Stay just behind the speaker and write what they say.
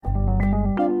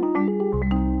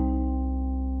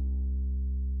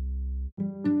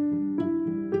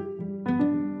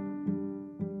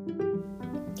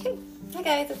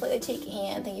guys, it's Laila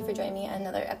and thank you for joining me on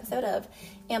another episode of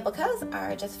Ample Cause,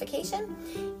 our justification.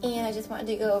 And I just wanted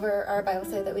to go over our Bible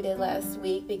study that we did last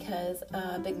week because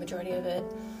a big majority of it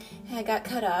had got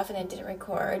cut off and I didn't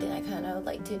record, and I kind of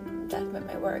like to document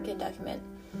my work and document,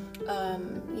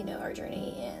 our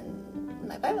journey and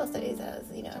my Bible studies, as,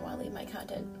 I want to leave my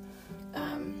content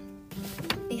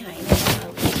behind. And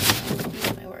I'll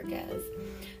use my work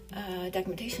as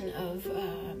documentation of,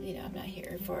 I'm not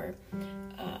here for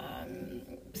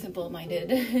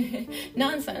simple-minded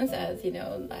nonsense, as,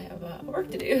 I have work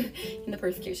to do in the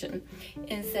persecution.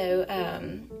 And so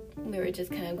we were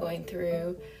just kind of going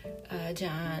through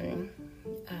John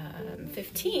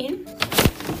 15,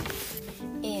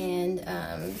 and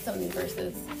some of these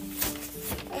verses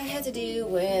had to do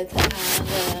with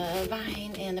the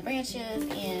vine and the branches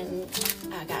and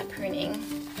God pruning,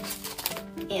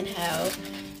 and how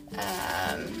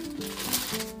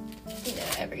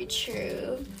every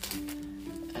true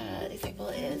disciple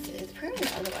is pruned,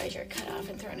 otherwise you're cut off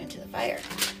and thrown into the fire.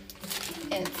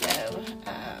 And so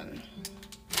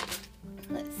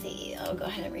let's see, I'll go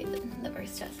ahead and read the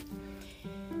verse to us.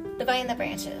 The vine and the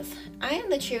branches. I am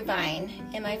the true vine,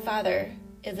 and my Father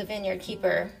is a vineyard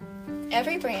keeper.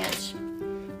 Every branch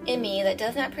in me that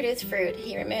does not produce fruit,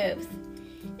 he removes.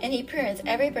 And he prunes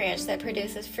every branch that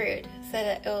produces fruit, so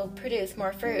that it will produce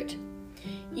more fruit.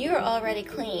 You are already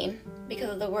clean because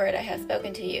of the word I have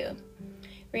spoken to you.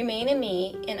 Remain in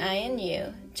me, and I in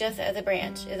you, just as a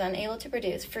branch is unable to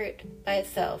produce fruit by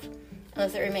itself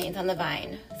unless it remains on the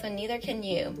vine. So neither can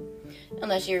you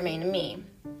unless you remain in me.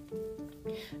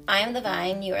 I am the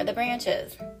vine, you are the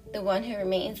branches. The one who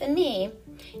remains in me,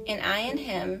 and I in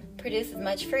him, produces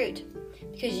much fruit,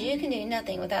 because you can do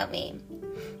nothing without me.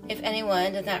 If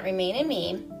anyone does not remain in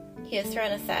me, he is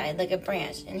thrown aside like a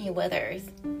branch, and he withers.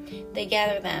 They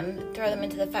gather them, throw them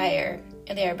into the fire,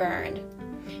 and they are burned.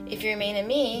 If you remain in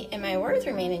me, and my words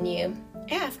remain in you,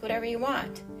 ask whatever you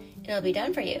want, and it will be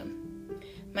done for you.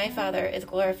 My Father is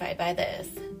glorified by this,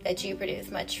 that you produce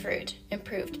much fruit, and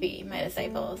prove to be my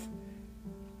disciples.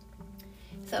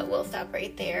 So we'll stop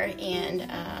right there, and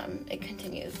it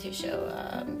continues to show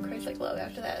Christ-like love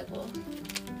after that. We'll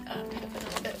pick up a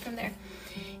little bit from there.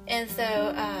 And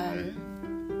so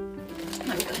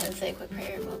let me go ahead and say a quick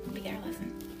prayer, and we'll begin our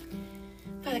lesson.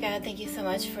 Father God, thank you so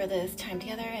much for this time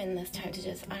together and this time to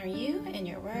just honor you and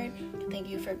your word. Thank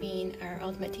you for being our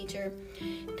ultimate teacher.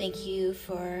 Thank you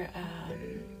for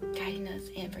guiding us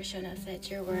and for showing us that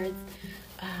your words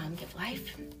give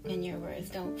life, and your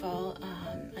words don't fall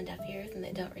on deaf ears, and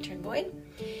they don't return void,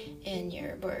 and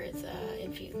your words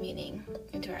infuse meaning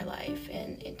into our life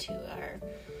and into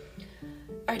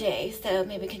our day. So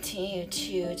may we continue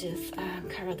to just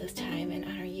cover this time and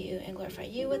honor you and glorify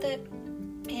you with it,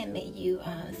 and may you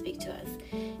speak to us,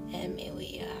 and may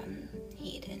we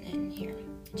heed and hear.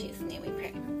 In Jesus' name we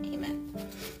pray. Amen.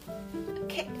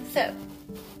 Okay, so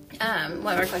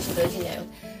one of our questions is,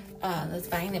 those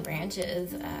vine and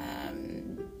branches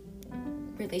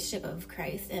relationship of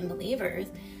Christ and believers,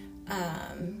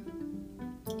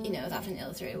 is often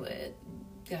illustrated with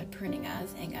God pruning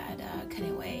us and God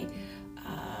cutting away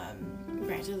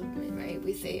branches, right?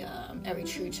 We say every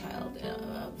true child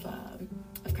of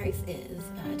Christ is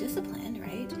disciplined,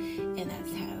 right? And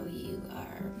that's how you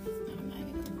are. I'm not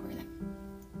even recording that.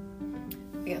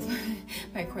 I guess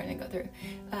my recording didn't go through.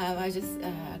 I just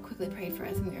quickly prayed for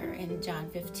us, and we were in John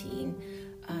 15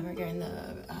 regarding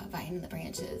the vine and the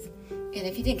branches. And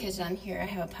if you didn't catch it on here, I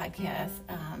have a podcast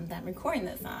that I'm recording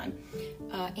this on.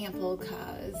 Ample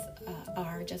Cause,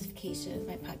 Our Justification is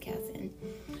my podcast, and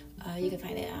you can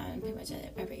find it on pretty much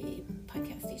every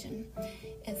podcast station.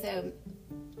 And so,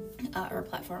 or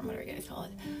platform, whatever you guys call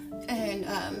it. And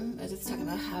I was just talking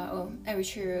about how every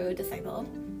true disciple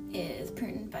is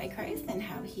pruned by Christ, and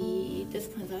how he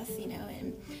disciplines us,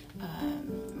 and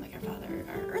like our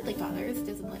earthly fathers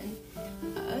discipline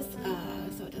us,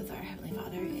 so does our Heavenly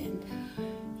Father, and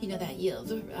that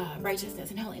yields righteousness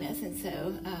and holiness. And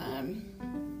so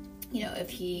if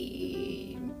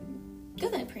he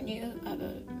doesn't prune you,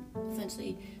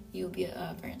 essentially you'll be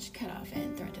a branch cut off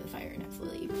and thrown into the fire and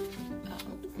absolutely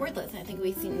worthless. And I think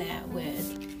we've seen that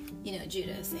with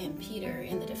Judas and Peter,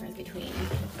 and the difference between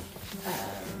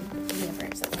a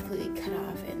branch that's completely cut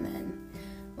off and then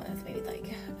one that's maybe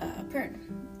like pruned.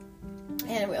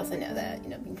 And we also know that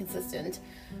being consistent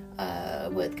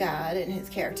with God and his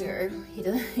character, he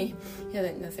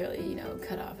doesn't necessarily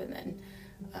cut off and then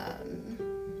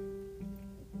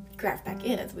graft back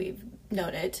in, as we've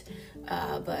noted,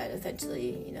 but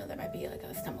essentially, there might be like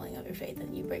a stumbling of your faith,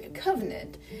 and you break a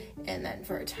covenant, and then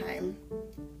for a time,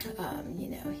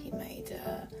 he might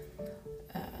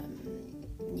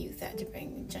use that to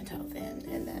bring Gentiles in,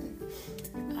 and then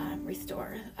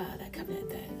restore that covenant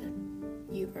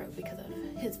that you broke because of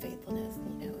his faithfulness.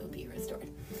 It will be restored.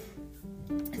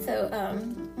 So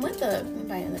with the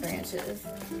vine and the branches,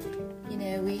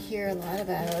 we hear a lot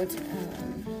about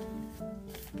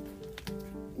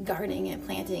gardening and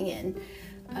planting and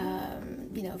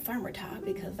farmer talk,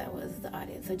 because that was the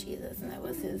audience of Jesus, and that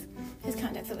was his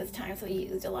context of his time. So he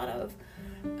used a lot of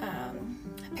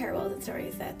parables and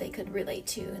stories that they could relate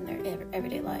to in their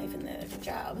everyday life and their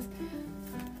jobs.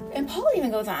 And Paul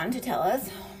even goes on to tell us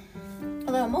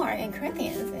a little more in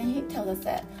Corinthians, and he tells us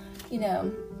that,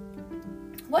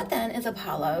 what then is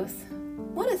Apollos?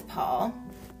 What is Paul?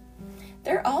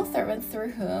 They're all servants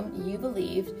through whom you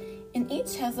believed, and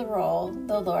each has a role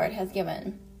the Lord has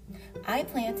given. I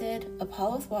planted,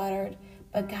 Apollos watered,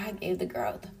 but God gave the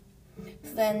growth.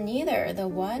 So then neither the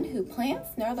one who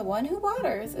plants nor the one who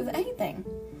waters is anything,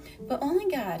 but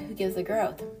only God who gives the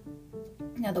growth.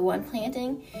 Now the one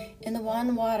planting and the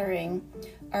one watering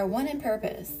are one in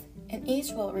purpose, and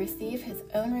each will receive his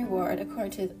own reward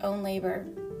according to his own labor.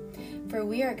 For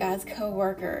we are God's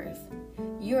co-workers.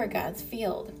 You are God's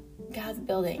field, God's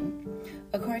building.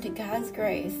 According to God's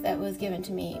grace that was given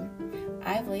to me,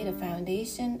 I've laid a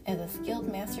foundation as a skilled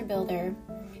master builder,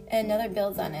 and another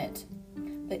builds on it.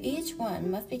 But each one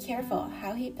must be careful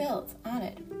how he builds on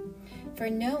it. For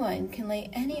no one can lay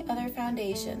any other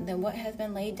foundation than what has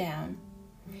been laid down.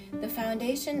 The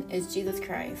foundation is Jesus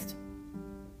Christ.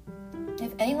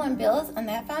 If anyone builds on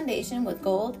that foundation with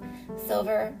gold,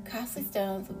 silver, costly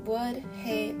stones, wood,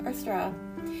 hay, or straw,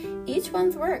 each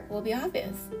one's work will be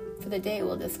obvious, for the day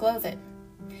will disclose it,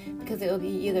 because it will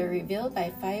be either revealed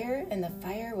by fire, and the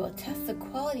fire will test the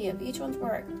quality of each one's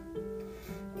work.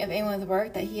 If anyone's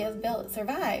work that he has built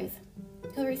survives,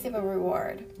 he'll receive a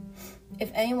reward.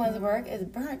 If anyone's work is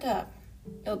burnt up,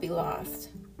 it will be lost,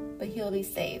 but he'll be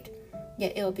saved,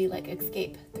 yet it will be like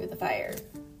escape through the fire.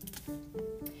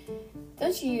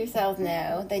 Don't you yourselves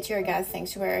know that you are God's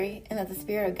sanctuary, and that the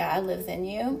Spirit of God lives in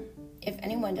you? If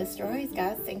anyone destroys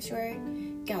God's sanctuary,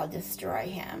 God will destroy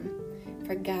him.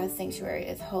 For God's sanctuary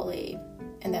is holy,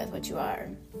 and that's what you are.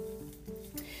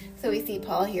 So we see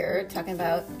Paul here talking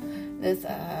about this.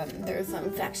 There's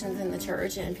some factions in the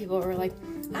church, and people were like,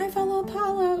 I follow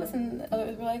Apollos, and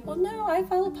others were like, well, no, I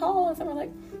follow Paul, and some were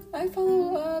like, I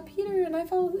follow Peter, and I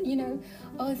follow,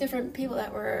 all these different people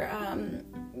that were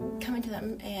coming to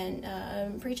them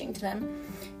and preaching to them.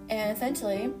 And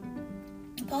essentially,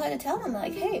 Paul had to tell them,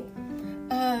 like, hey,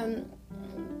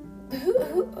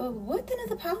 what then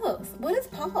is Apollos? What is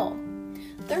Paul?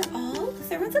 They're all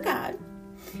servants of God,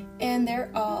 and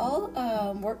they're all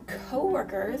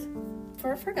co-workers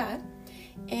for God.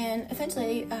 And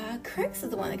essentially, Christ is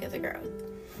the one that gives the growth.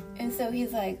 And so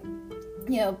he's like,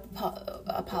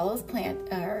 Apollos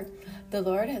the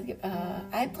Lord has,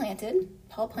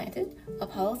 Paul planted,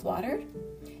 Apollos watered,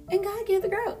 and God gave the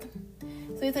growth.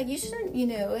 So he's like, you shouldn't,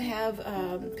 have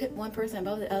pit one person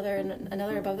above the other and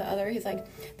another above the other. He's like,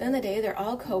 at the end of the day, they're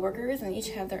all co-workers, and each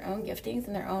have their own giftings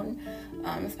and their own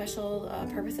special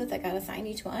purposes that God assigned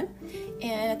each one.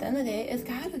 And at the end of the day, it's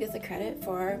God who gets the credit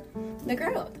for the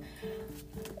growth.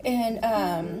 And,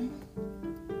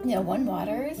 one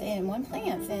waters and one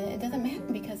plants, and it doesn't matter,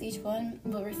 because each one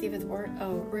will receive his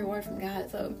reward from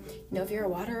God. So, if you're a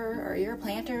waterer or you're a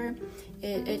planter,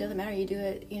 it doesn't matter. You do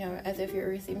it, as if you're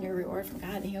receiving your reward from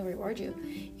God, and he'll reward you.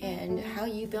 And how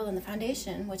you build on the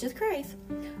foundation, which is Christ,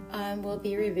 will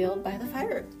be revealed by the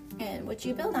fire. And what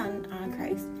you build on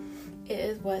Christ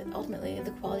is what ultimately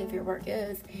the quality of your work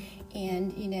is.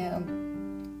 And,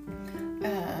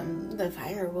 the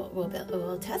fire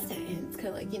will test it. And it's kind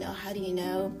of like, how do you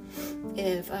know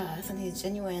if something is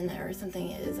genuine or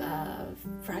something is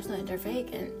fraudulent or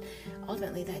fake? And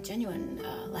ultimately that genuine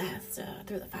lasts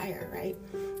through the fire, right?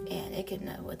 And it can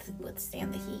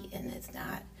withstand the heat, and it's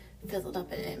not fizzled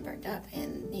up and burnt up,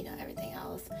 and everything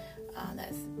else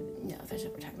that's especially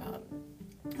if we're talking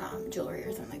about jewelry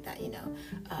or something like that,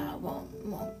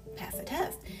 won't pass the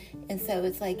test. And so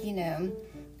it's like,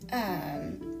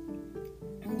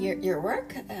 your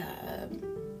work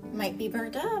might be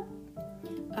burnt up,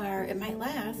 or it might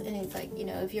last. And it's like,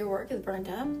 if your work is burnt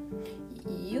up,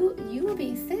 you will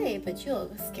be saved, but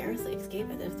you'll scarcely escape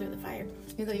it through the fire.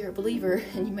 Even though you're a believer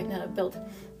and you might not have built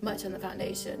much on the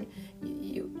foundation,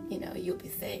 you'll be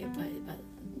saved, but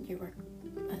your work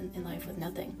in life was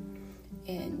nothing.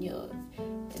 And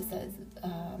it says,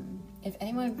 if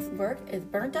anyone's work is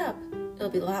burnt up, it'll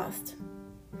be lost,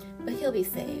 but he'll be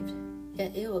saved,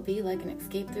 it will be like an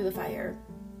escape through the fire,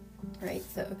 right?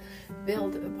 So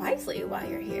build wisely while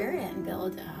you're here, and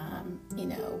build,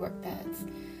 work that's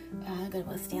going to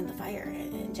withstand the fire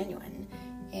and genuine,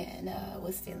 and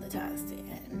withstand the test.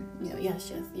 And,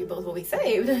 yes, you both will be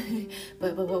saved,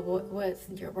 but what's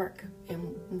your work,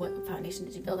 and what foundation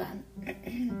did you build on?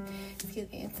 Excuse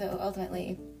me. And so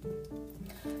ultimately,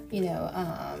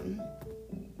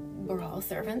 we're all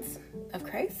servants of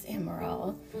Christ, and we're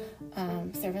all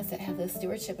servants that have the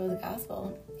stewardship of the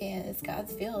gospel, and it's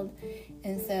God's field.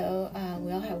 And so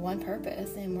we all have one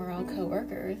purpose, and we're all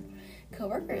co-workers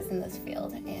in this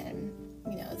field, and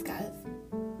it's God's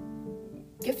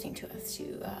gifting to us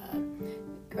to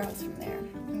grow us from there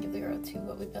and give the growth to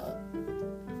what we built.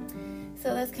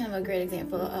 So that's kind of a great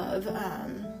example of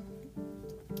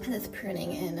this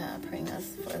pruning and preparing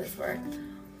us for this work.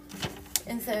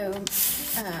 And so,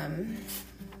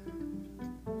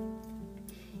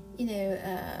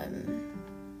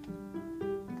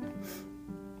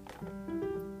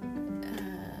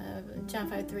 John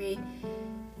 5:3,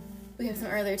 we have some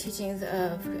earlier teachings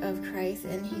of Christ,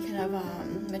 and he kind of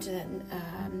mentioned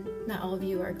that not all of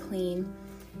you are clean.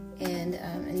 And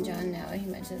in John now, he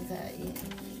mentions that, let's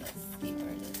see,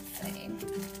 where does it say?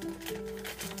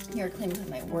 You are clean with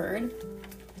my word.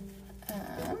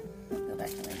 Let's go back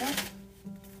to my book.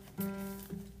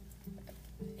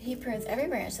 He prunes every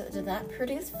branch that does not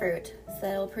produce fruit, so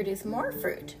that it will produce more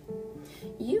fruit.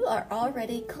 You are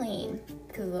already clean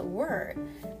because of the word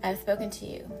I have spoken to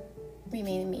you.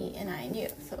 Remain in me and I in you.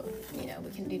 So, we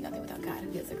can do nothing without God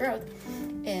who gives the growth.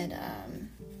 And,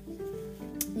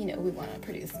 we want to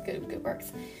produce good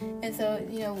works. And so,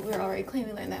 we're already clean.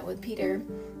 We learned that with Peter,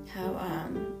 how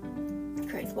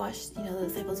Christ washed, the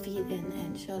disciples' feet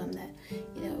and showed them that,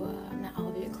 not all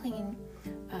of you are clean.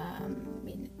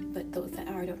 But those that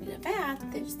are don't need a bath.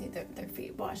 They just need their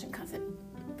feet washed in constant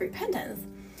repentance.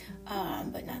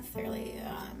 But not necessarily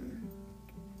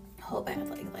whole bath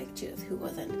like Judas, who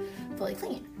wasn't fully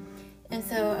clean. And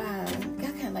so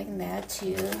God kind of likened that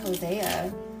to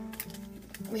Hosea.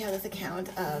 We have this account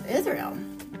of Israel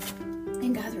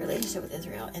and God's relationship with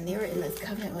Israel, and they were in this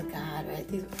covenant with God, right?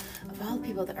 These, of all the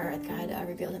people that are earth, God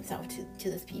revealed himself to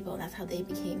this people, and that's how they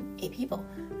became a people,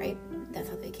 right? That's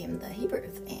how they became the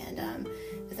Hebrews. And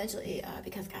essentially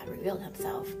because God revealed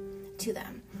himself to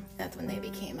them, that's when they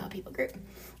became a people group.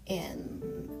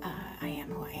 And I am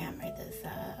who I am, right? This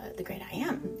the great I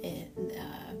am in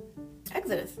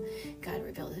Exodus. God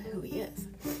revealed who he is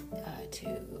to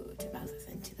Moses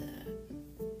and to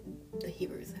the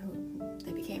Hebrews who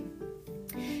they became.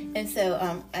 And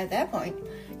so at that point,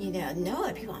 no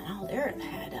other people on all the earth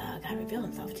had God revealed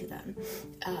himself to them,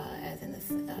 as in this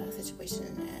situation,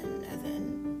 and as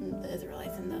in the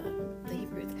Israelites and the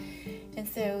Hebrews. And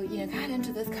so, God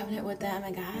entered this covenant with them,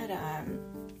 and God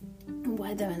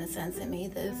wed them in a sense, and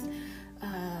made this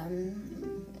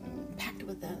pact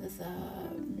with them, this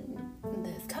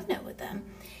covenant with them.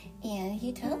 And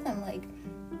he tells them,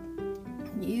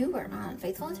 you were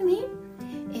unfaithful to me,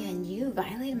 and you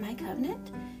violated my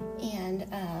covenant. And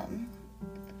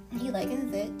he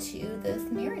likens it to this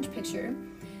marriage picture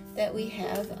that we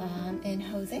have in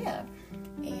Hosea.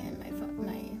 And my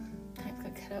time's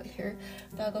going to cut out here,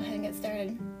 but I'll go ahead and get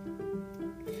started.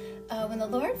 When the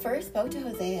Lord first spoke to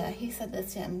Hosea, he said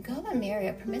this to him: go and marry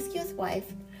a promiscuous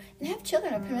wife and have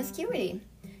children of promiscuity,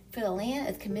 for the land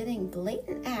is committing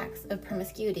blatant acts of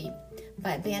promiscuity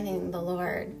by abandoning the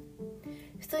Lord.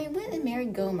 So he went and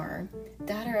married Gomer,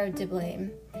 daughter of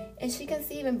Diblaim, and she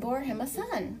conceived and bore him a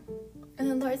son. And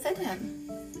the Lord said to him,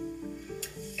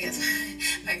 excuse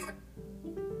me,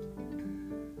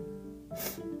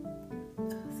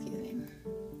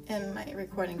 and my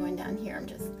recording going down here, I'm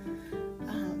just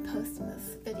posting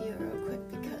this video real quick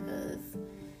because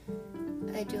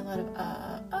I do a lot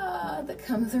of that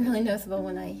comes really noticeable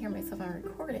when I hear myself on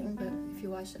recording, but if you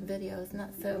watch the video, it's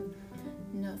not so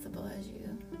noticeable as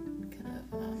you kind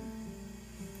of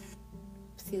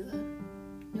see the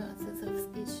nuances of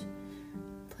speech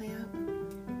play out.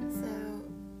 So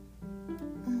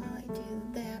while I do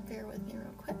that, bear with me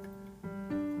real quick.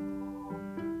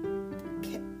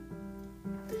 Okay.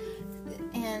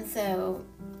 And so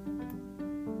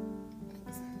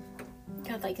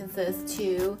God likens this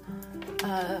to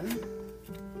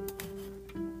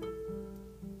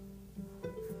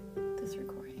this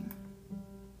recording.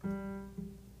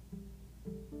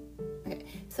 Okay,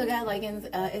 so God likens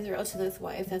Israel to this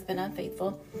wife that's been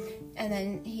unfaithful, and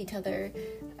then he told her,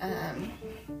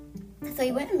 so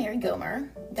he went and married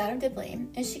Gomer, daughter of Diblaim,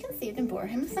 and she conceived and bore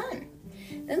him a son.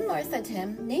 Then the Lord said to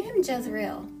him, name him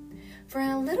Jezreel, for in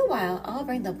a little while I'll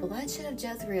bring the bloodshed of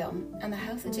Jezreel on the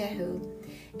house of Jehu,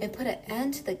 and put an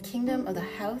end to the kingdom of the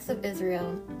house of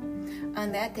Israel.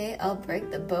 On that day I'll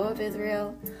break the bow of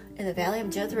Israel in the valley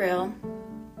of Jezreel.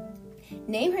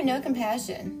 Name her no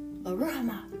compassion,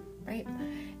 Laruhamah, right?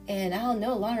 And I'll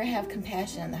no longer have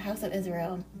compassion on the house of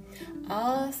Israel.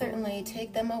 I'll certainly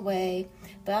take them away,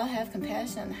 but I'll have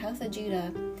compassion on the house of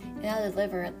Judah, and I'll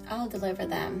deliver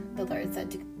them, the Lord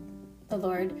said to the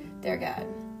Lord their God.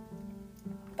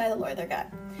 By the Lord their God.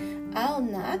 I'll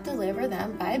not deliver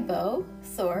them by bow,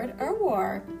 sword, or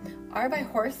war, or by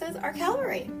horses or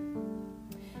cavalry.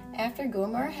 After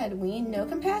Gomer had weaned no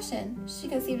compassion, she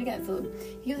conceived again. So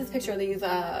he gives this picture of these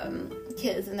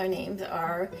kids, and their names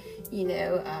are, like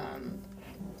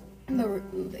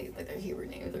their Hebrew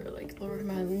names are like Lord,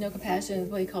 no compassion is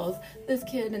what he calls this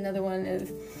kid. Another one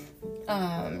is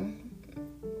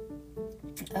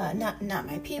not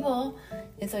my people.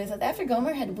 And so he says, after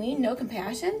Gomer had weaned no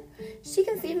compassion, she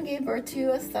conceived and gave birth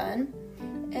to a son.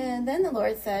 And then the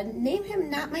Lord said, name him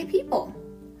not my people,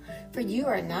 for you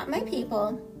are not my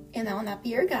people, and I will not be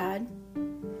your God.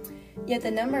 Yet the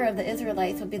number of the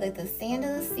Israelites will be like the sand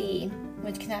of the sea,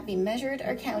 which cannot be measured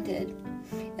or counted.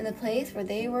 In the place where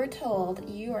they were told,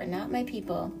 you are not my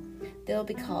people, they will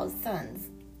be called sons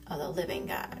of the living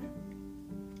God.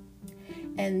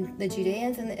 And the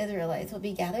Judeans and the Israelites will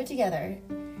be gathered together,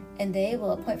 and they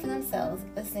will appoint for themselves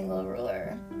a single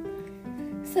ruler.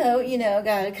 So,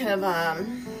 God kind of,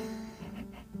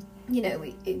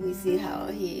 we see how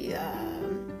he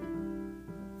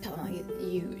telling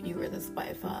you were this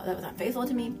wife that was unfaithful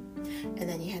to me, and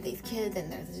then you had these kids,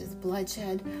 and there's just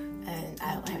bloodshed, and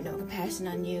I will have no compassion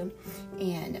on you,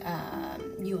 and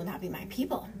you will not be my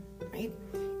people, right?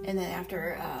 And then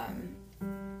after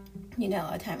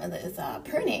a time of this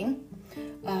pruning,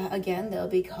 again they'll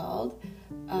be called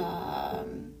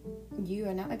you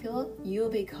are not my people, you will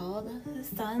be called the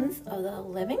sons of the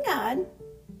living God.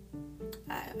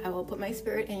 I will put my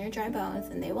spirit in your dry bones,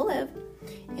 and they will live,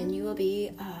 and you will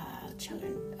be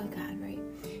children of God, right?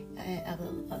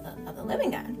 Of the living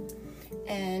God.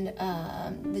 And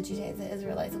the Judeans and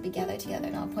Israelites will be gathered together,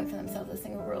 and I'll appoint for themselves a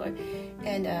single ruler.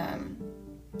 And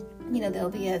they'll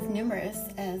be as numerous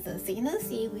as the sand of the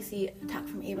sea. We see talk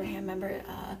from Abraham. Remember,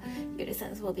 your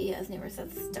descendants will be as numerous as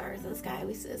the stars of the sky.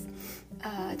 We see this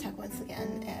talk once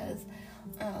again as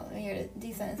your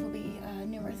descendants will be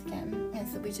numerous again. And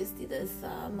so we just see this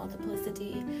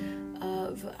multiplicity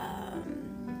of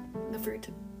the fruit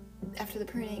after the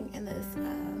pruning, and this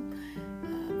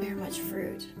bear much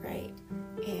fruit, right?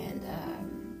 And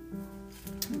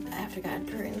after God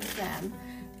prunes them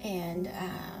and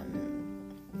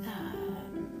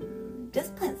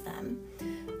disciplines them,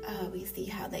 we see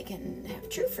how they can have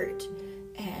true fruit,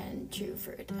 and true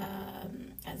fruit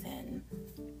as in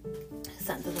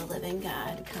sons of the living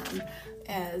God come,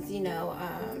 as the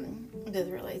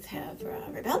Israelites have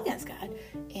rebelled against God,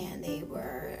 and they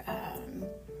were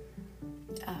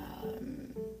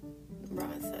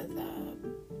Romans says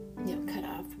cut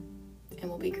off and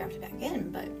will be grafted back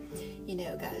in. But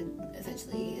God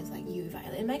essentially is like, you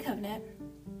violated my covenant,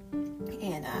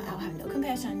 and I'll have no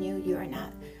compassion on you. You are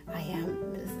not, I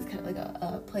am. This is kind of like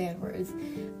a play on words.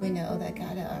 We know that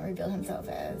God revealed himself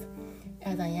as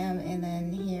I am, and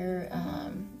then here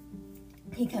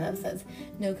he kind of says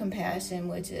no compassion,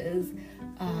 which is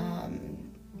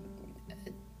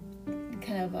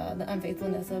kind of the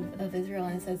unfaithfulness of Israel.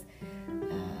 And it says,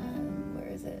 where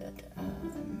is it?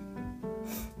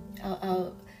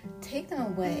 I'll take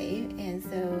them away, and so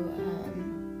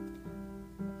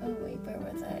where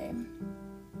was I?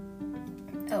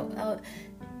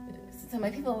 So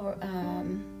my people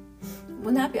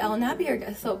will not be. I will not be your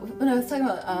God. So when I was talking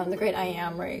about the great I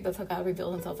am, right? That's how God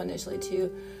revealed himself initially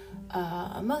to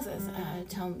Moses.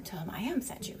 Tell him I am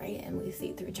sent you, right? And we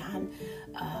see through John,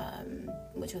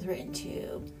 which was written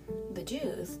to the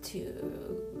Jews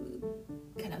to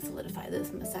kind of solidify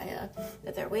this Messiah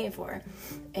that they're waiting for,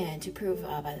 and to prove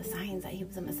by the signs that he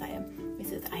was a Messiah. He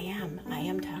says, I am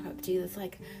talking about Jesus,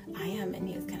 like I am, and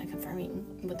he was kind of confirming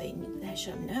what they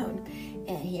should have known.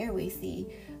 And here we see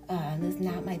this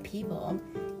not my people.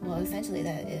 Well, essentially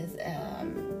that is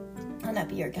I'll not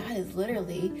be your God is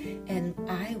literally, and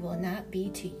I will not be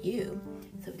to you.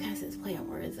 So we kind of see this play on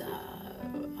words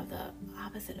of the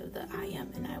opposite of the I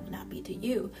am, and I will not be to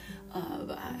you,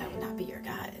 of I will not be your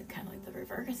God. It's kind of like the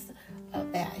reverse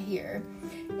of that here.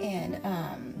 And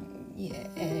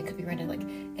and it could be rendered like,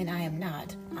 and I am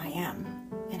not, I am,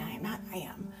 and I am not, I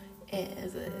am,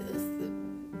 is the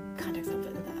context of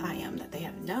the I am that they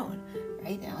have known,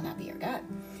 right? And I will not be your God,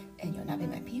 and you'll not be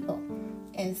my people.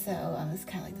 And so it's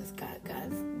kind of like this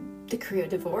God's decree of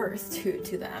divorce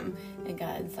to them, and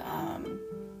God's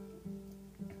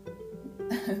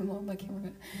well, my camera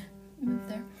got moved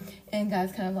there. And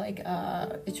God's kind of like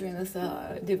issuing this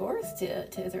divorce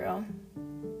to Israel.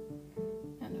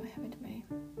 I don't know what happened to my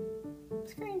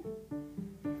screen.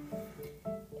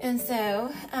 And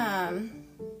so, go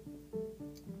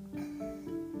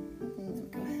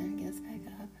ahead and get us back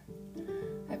up.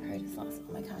 I probably just lost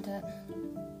all my content.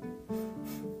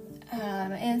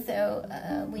 And so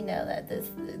we know that this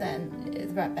then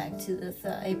is brought back to this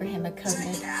Abrahamic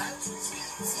covenant.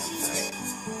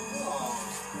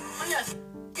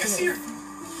 Yes, here.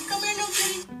 Come here, no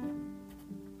kitty.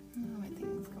 Oh, my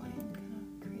thing's going kind of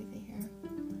crazy here.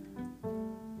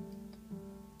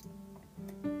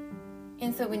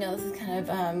 And so we know this is kind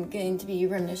of getting to be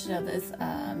reminiscent of this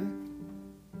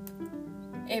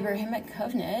Abrahamic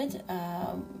covenant,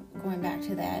 going back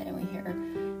to that, and we hear,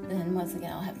 then once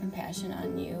again, I'll have compassion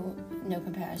on you, no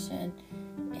compassion,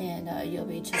 and you'll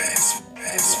be children.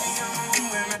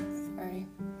 Sorry.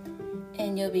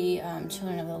 And you'll be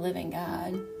children of the living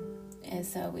God. And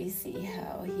so we see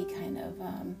how he kind of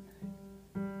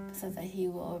says that he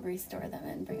will restore them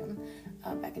and bring them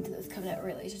back into this covenant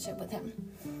relationship with him.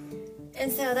 And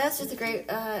so that's just a great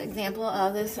example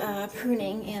of this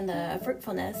pruning and the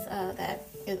fruitfulness that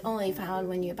is only found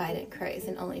when you abide in Christ,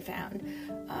 and only found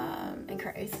in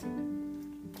Christ.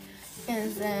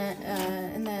 And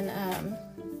then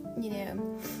you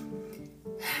know,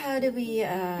 how do we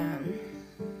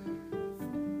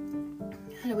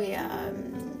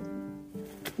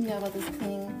know about this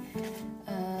pruning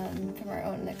from our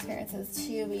own experiences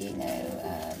too? We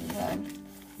know, well,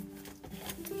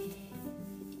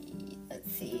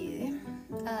 let's see,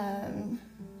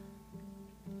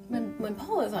 when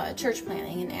Paul was church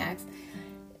planning in Acts,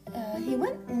 he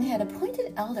went and had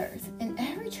appointed elders in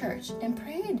every church and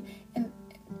prayed and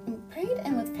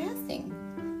with fasting.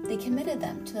 They committed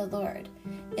them to the Lord,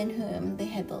 in whom they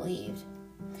had believed.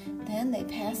 Then they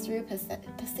passed through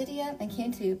Pisidia and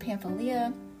came to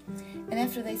Pamphylia. And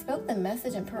after they spoke the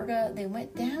message in Perga, they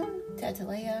went down to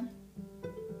Attalia.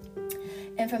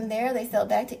 And from there they sailed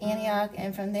back to Antioch.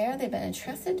 And from there they've been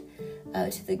entrusted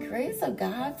to the grace of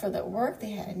God for the work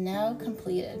they had now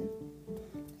completed.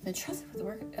 Entrusted for the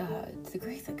work, to the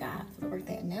grace of God for the work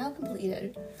they had now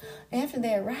completed. And after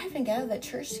they arrived and gathered the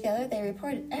church together, they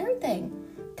reported everything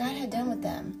God had done with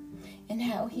them, and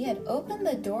how he had opened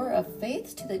the door of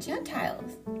faith to the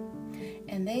Gentiles.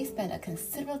 And they spent a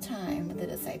considerable time with the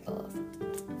disciples.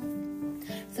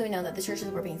 So we know that the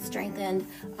churches were being strengthened.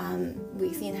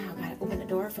 We've seen how God opened a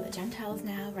door for the Gentiles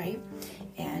now, right?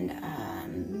 And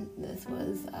this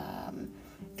was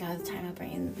God's time of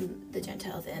bringing the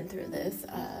Gentiles in through this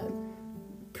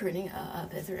pruning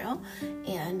of Israel.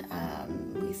 And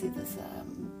we see this,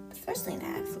 especially in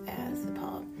Acts, as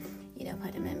Paul,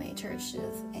 put him in many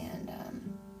churches, and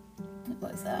it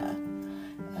was,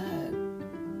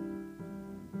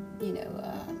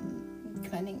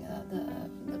 commending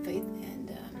the faith, and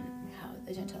how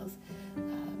the Gentiles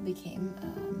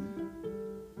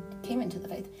came into the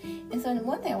faith. And so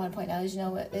one thing I want to point out is,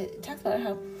 it talks about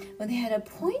how when they had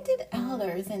appointed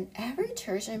elders in every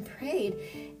church and prayed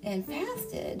and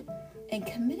fasted and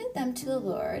committed them to the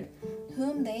Lord,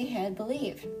 whom they had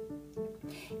believed.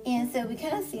 And so we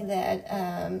kind of see that,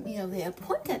 they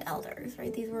appointed elders,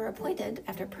 right? These were appointed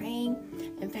after praying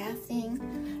and fasting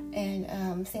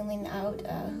and singling out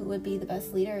who would be the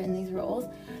best leader in these roles,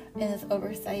 and this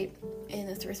oversight and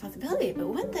this responsibility. But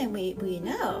one thing we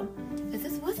know is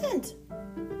this wasn't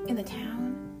in the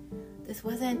town. This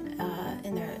wasn't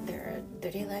in their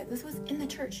daily life. This was in the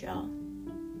church, y'all.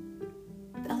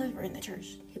 The elders were in the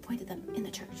church. He appointed them in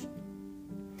the church.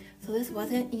 So this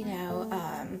wasn't,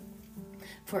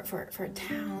 for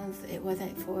towns. It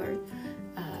wasn't for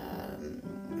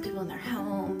people in their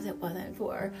homes. It wasn't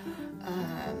for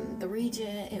the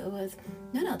region. It was,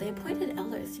 no, they appointed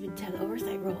elders to have the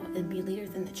oversight role and be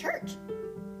leaders in the church.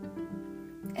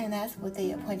 And that's what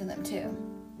they appointed them to.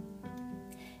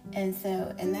 And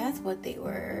that's what they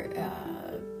were,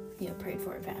 prayed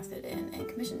for and fasted and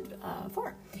commissioned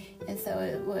for. And so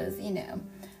it was,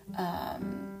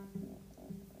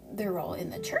 their role in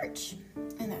the church.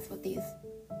 And that's what these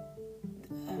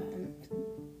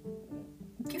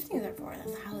giftings are for.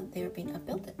 That's how they were being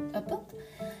upbuilt.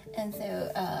 And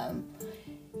so,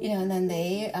 and then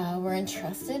they were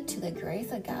entrusted to the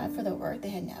grace of God for the work they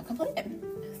had now completed.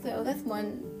 So that's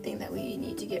one thing that we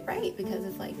need to get right, because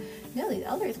it's like, no, these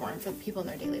elders weren't for the people in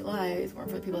their daily lives, weren't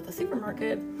for the people at the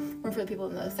supermarket, weren't for the people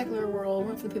in the secular world,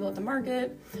 weren't for the people at the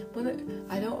market.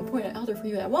 I don't appoint an elder for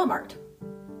you at Walmart.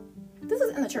 This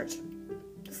is in the church.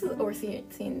 This is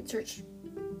overseeing church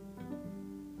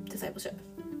discipleship.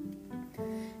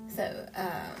 So,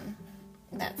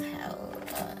 that's how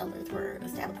elders were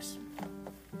established.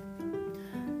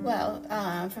 Well,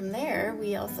 from there,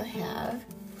 we also have,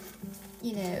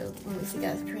 when we see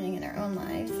God's pruning in our own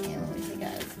lives, and when we see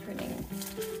God's pruning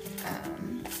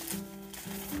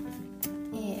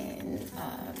in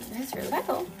the history of the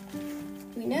Bible,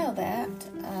 we know that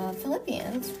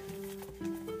Philippians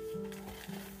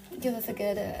gives us a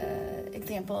good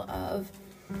example of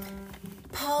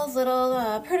Paul's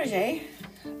little protege,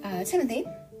 Timothy,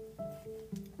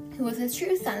 who was his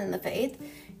true son in the faith,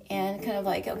 and kind of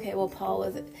like, okay, well, Paul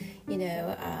was,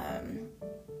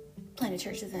 planted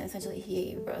churches, and essentially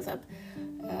he rose up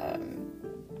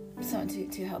someone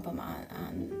to help him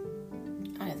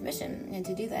on his mission, and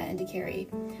to do that, and to carry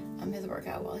his work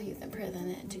out while he's in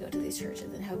prison, and to go to these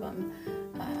churches and help him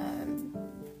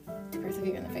to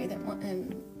persevere in the faith.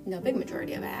 And the big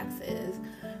majority of Acts is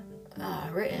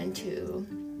written to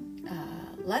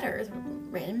letters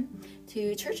written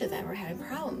to churches that were having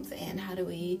problems, and how do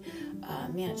we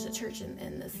manage the church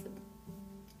in this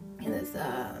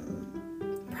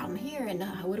problem here, and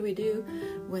what do we do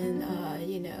when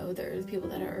there's people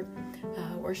that are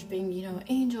worshiping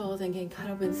angels and getting caught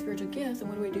up in spiritual gifts, and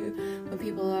what do we do when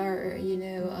people are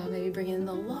maybe bringing in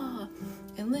the law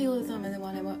and legalism, and they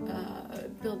want to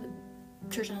build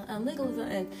church on legalism.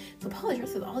 And so Paul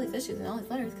addresses all these issues in all these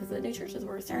letters, because the new churches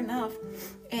were starting off,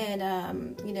 and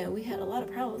we had a lot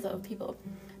of problems of people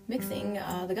mixing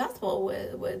the gospel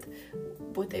with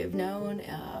what they've known,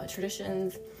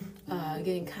 traditions,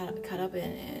 getting caught up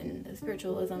in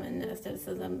spiritualism and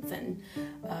asceticism,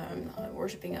 and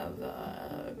worshiping of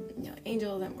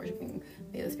angels, and worshiping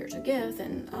the spiritual gifts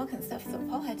and all kinds of stuff. So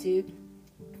Paul had to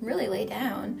really lay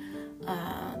down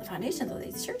the foundations of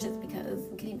these churches, because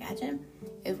can you imagine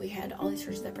if we had all these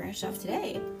churches that branched off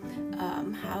today,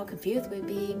 how confused we'd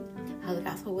be, how the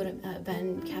gospel would have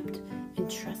been kept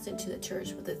entrusted to the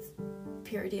church with its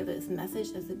purity of its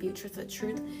message, as the beauty of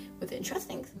truth, with the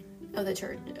entrustings of the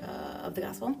church, of the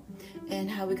gospel, and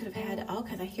how we could have had all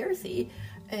kinds of heresy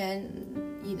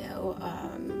and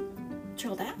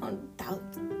trickle down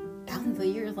thousands of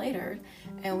years later,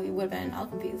 and we would have been all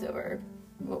confused over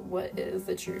what is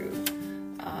the true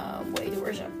way to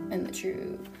worship, and the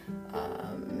true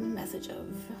message of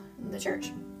the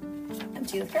church of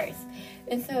Jesus Christ.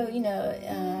 And so,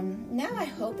 now I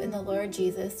hope in the Lord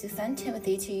Jesus to send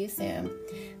Timothy to you soon,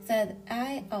 so that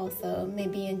I also may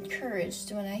be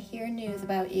encouraged when I hear news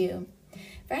about you.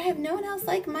 For I have no one else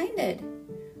like-minded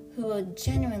who will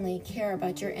genuinely care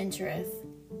about your interests.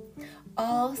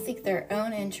 All seek their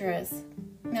own interests,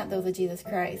 not those of Jesus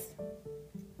Christ.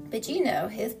 But you know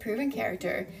his proven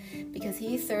character, because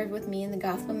he served with me in the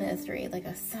gospel ministry like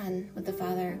a son with the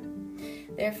Father.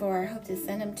 Therefore, I hope to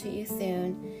send him to you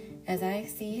soon. As I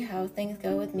see how things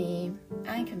go with me,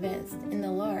 I am convinced in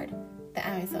the Lord that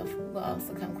I myself will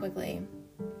also come quickly.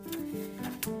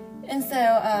 And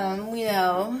so,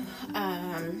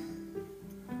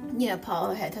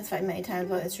 Paul had testified many times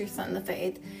about his true son in the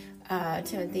faith,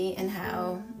 Timothy, and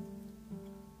how...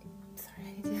 Sorry,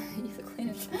 I need to use a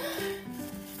cleaner.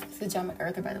 This is John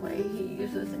MacArthur, by the way. He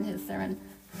used this in his sermon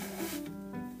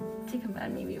to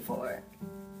command me before.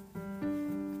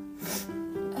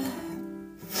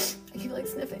 I keep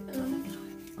sniffing. Oh my God.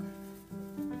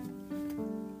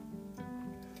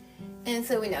 And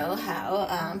so we know how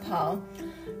Paul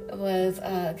was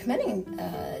commending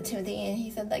Timothy, and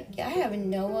he said, I have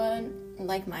no one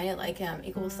like-minded like him,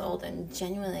 equal-souled, and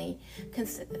genuinely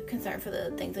concerned for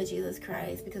the things of Jesus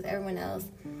Christ, because everyone else,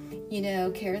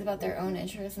 cares about their own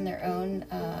interests and their own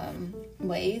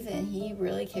ways, and he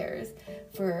really cares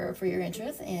for your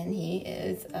interests, and he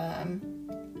is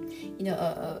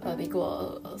of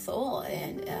equal soul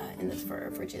and in this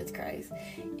for Jesus Christ.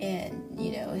 And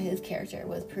his character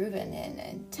was proven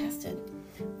and tested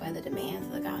by the demands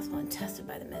of the gospel, and tested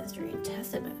by the ministry, and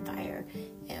tested by the fire,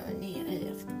 and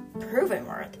his proven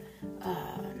worth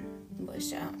was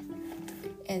shown.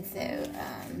 And so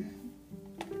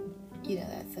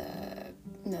that's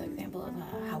another example of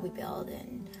how we build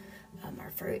and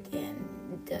our fruit,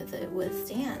 and does it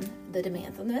withstand the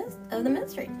demands of the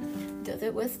ministry? Does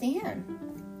it withstand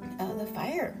the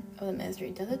fire of the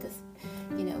ministry? Does it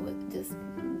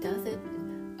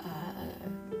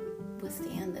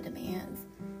withstand the demands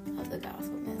of the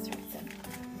gospel ministry? So,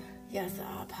 yes,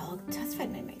 Paul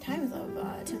testified many times of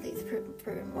Timothy's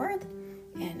proven worth,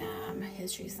 and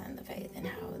his true son in the faith, and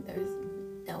how there's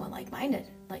no one like-minded,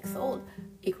 like-souled,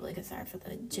 equally concerned for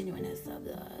the genuineness of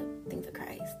the things of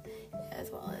Christ,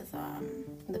 as well as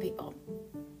the people.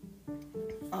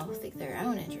 All seek their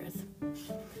own interests.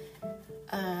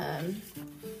 And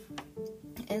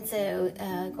so,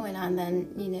 going on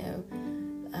then,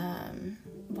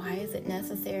 why is it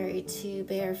necessary to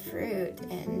bear fruit,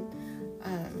 and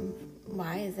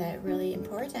why is that really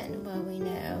important? Well, we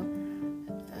know,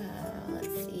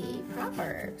 let's see,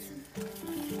 Proverbs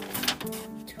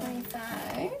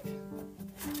 25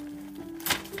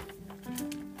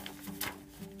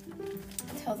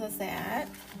 tells us that.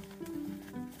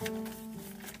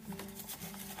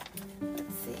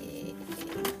 Let's see.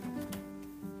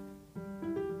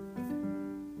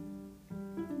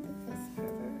 This is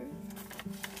Proverbs.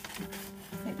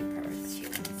 Maybe Proverbs 2.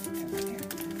 Let's see over here.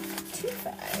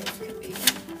 2:5 could be.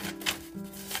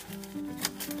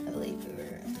 I believe we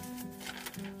were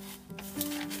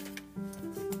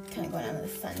kind of going on the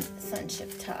sonship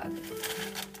talk.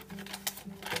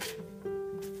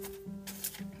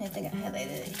 I think I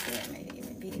highlighted it here. It might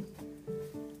even be.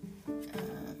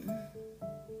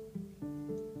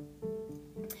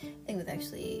 I think it was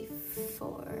actually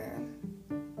for.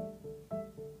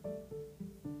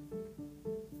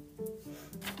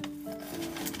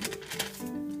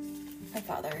 My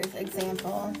father's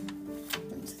example.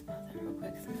 Let me just pause that real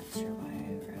quick because I'm not sure why I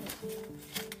wrote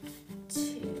 2,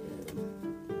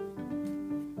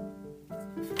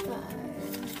 5,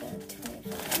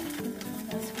 25.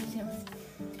 That's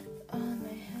on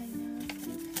my head now.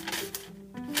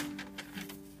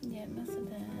 Yeah, it must have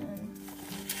been.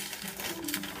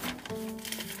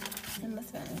 It must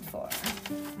have been 4.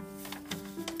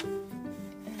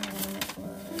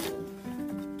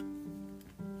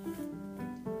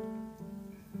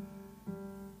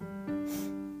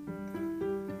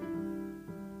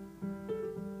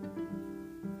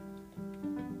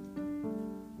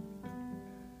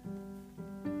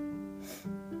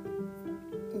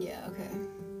 Yeah, okay.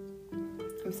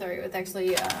 I'm sorry, it was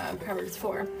actually Proverbs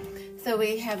 4. So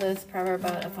we have this proverb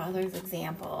about a father's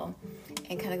example,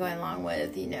 and kind of going along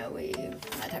with, we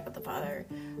talk about the father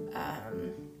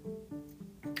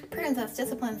parents us,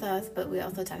 disciplines us, but we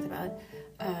also talked about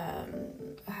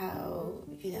how,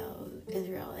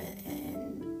 Israel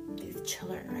and these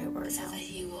children, right, were so that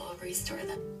he will restore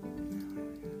them.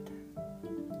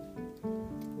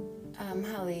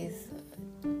 How these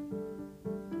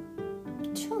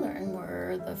children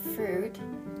were the fruit,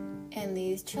 and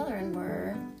these children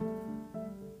were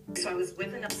So I was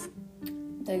with enough.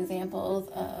 the examples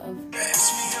of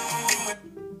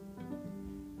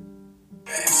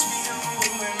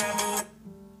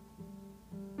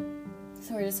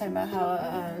so we're just talking about how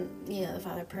the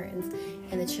father parents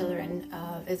and the children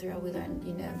of Israel, we learned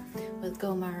with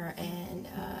Gomer and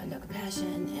no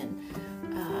compassion,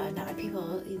 and not my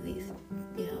people, these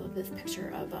this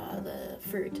picture of the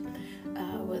fruit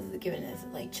was given as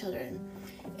like children,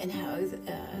 and how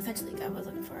essentially God was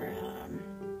looking for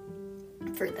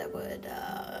fruit that would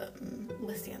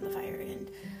withstand the fire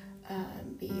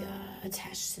and be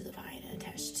attached to the vine and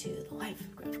attached to the life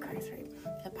of Christ, right?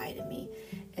 Abide in me.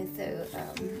 And so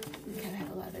we kind of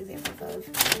have a lot of examples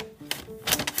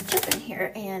of children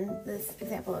here. And this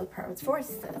example of Proverbs 4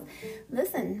 says,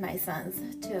 "Listen, my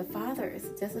sons, to a father's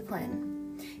discipline.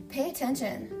 Pay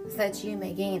attention so that you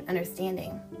may gain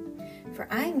understanding. For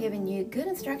I am giving you good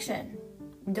instruction.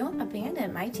 Don't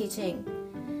abandon my teaching.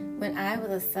 When I was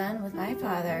a son with my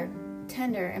father,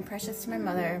 tender and precious to my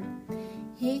mother,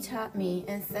 he taught me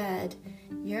and said,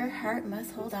 your heart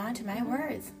must hold on to my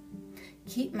words.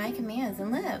 Keep my commands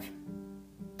and live.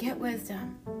 Get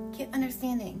wisdom. Get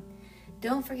understanding.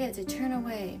 Don't forget to turn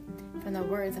away from the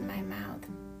words of my mouth.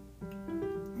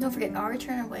 Don't forget or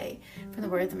turn away from the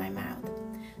words of my mouth.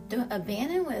 Don't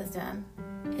abandon wisdom,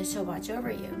 and she'll watch over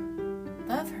you.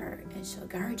 Love her, and she'll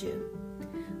guard you.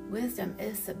 Wisdom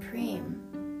is supreme,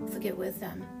 so get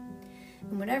wisdom.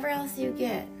 And whatever else you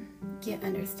get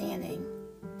understanding.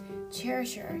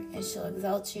 Cherish her, and she'll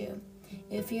exalt you.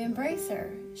 If you embrace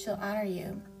her, she'll honor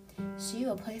you. She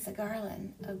will place a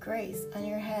garland of grace on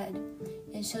your head,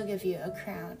 and she'll give you a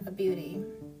crown of beauty."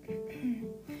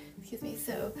 Excuse me.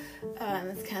 So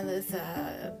it's kind of this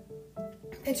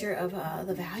picture of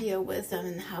the value of wisdom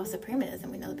and how supreme it is.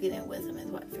 And we know the beginning of wisdom is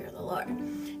what? Fear of the Lord.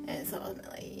 And so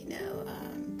ultimately,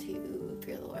 to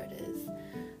fear the Lord is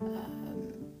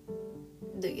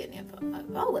the beginning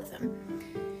of all wisdom.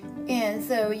 And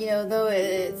so, though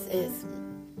it's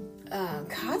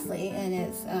costly and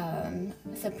it's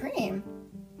supreme,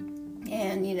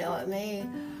 and, it may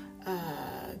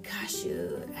cost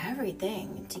you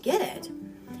everything to get it,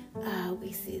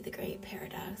 we see the great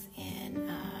paradox in,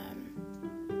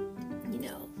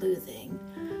 losing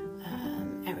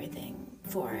everything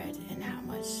for it and how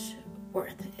much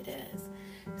worth it is.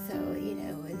 So,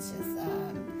 it's just,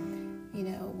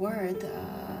 worth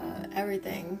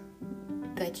everything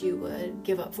that you would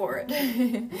give up for it.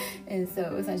 And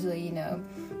so essentially, he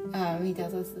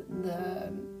tells us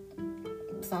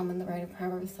Solomon, the writer of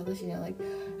Proverbs, tells us, like,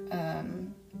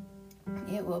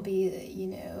 it will be,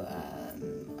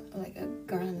 like a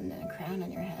garland and a crown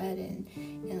on your head, and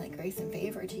like grace and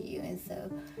favor to you. And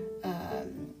so,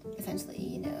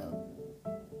 essentially,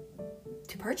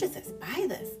 to purchase this, buy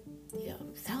this,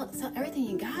 sell everything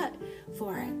you got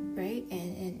for it, right?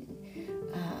 And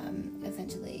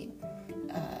essentially,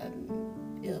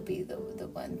 it'll be the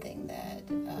one thing that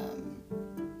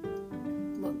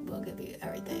will give you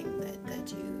everything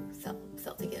that you sell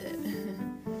to get it.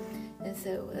 And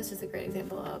so that's just a great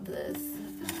example of this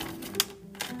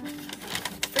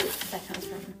fruit that comes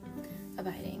from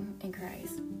abiding in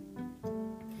Christ.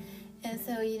 And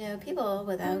so, people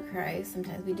without Christ,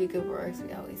 sometimes we do good works.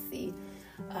 We always see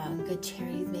good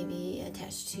charities maybe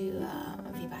attached to,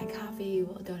 if you buy coffee,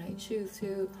 we'll donate shoes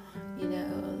to,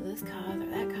 this cause or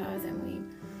that cause. And we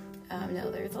know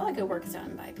there's a lot of good works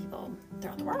done by people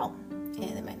throughout the world.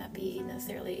 And it might not be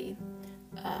necessarily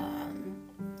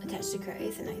attached to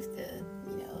Christ. And I used to,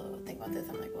 think about this.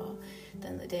 I'm like, well, at the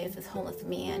end of the day, if this homeless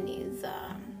man needs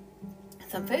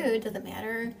some food, doesn't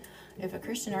matter if a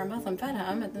Christian or a Muslim fed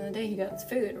him. At the end of the day, he got his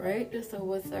food, right? So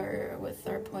what's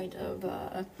our point of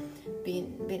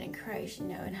being in Christ,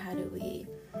 and how do we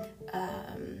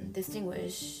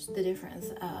distinguish the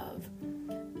difference of,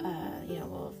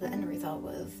 well, if the end result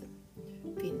was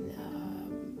being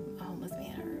a homeless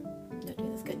man or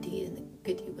doing this good deed, and the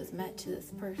good deed was met to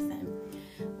this person,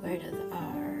 where does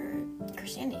our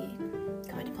Christianity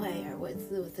come into play, or what's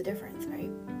the difference, right?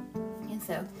 And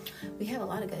so we have a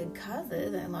lot of good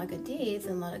causes and a lot of good deeds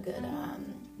and a lot of good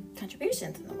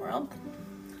contributions in the world.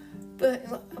 But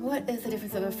what is the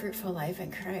difference of a fruitful life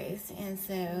in Christ? And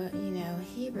so,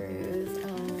 Hebrews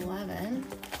 11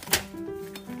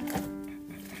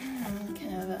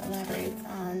 kind of elaborates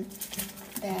on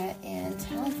that and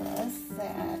tells us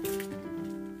that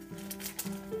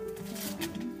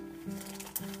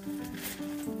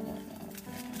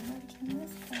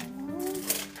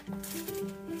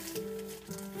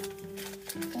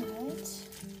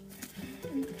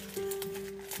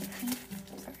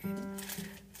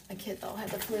kids all had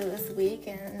the flu this week,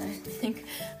 and I think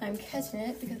I'm catching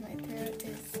it because my throat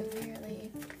is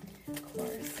severely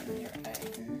coarse and dry,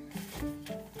 and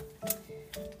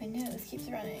my nose keeps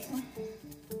running.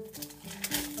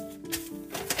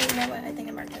 But you know what? I think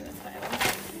I marked in this Bible.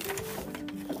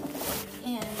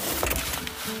 And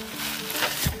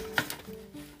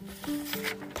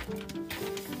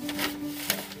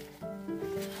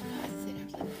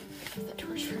the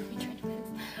torch for me trying to miss.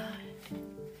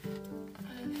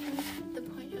 The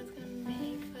point I was going to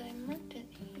make, but I marked it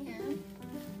here.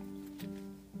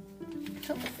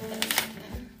 Oh,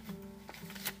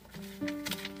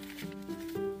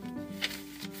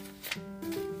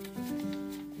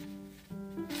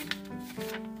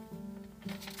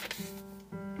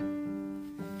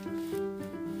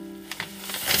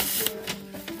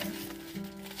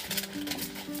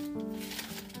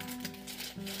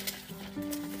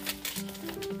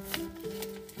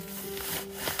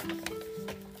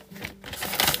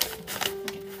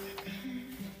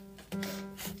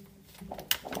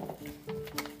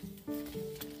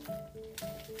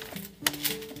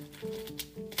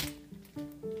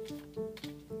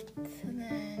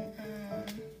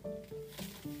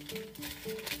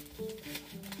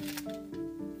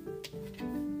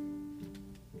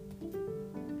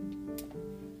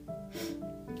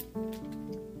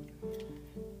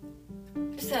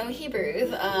 So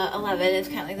Hebrews 11 is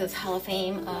kind of like this hall of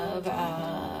fame of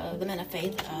the men of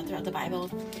faith throughout the Bible,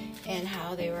 and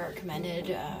how they were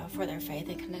commended for their faith.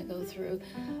 It kind of goes through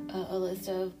a list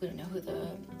of, we don't know who the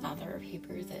author of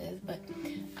Hebrews is, but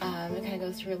it kind of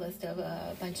goes through a list of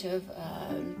a bunch of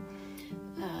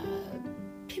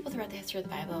people throughout the history of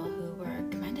the Bible who were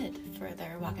commended for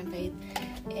their walk in faith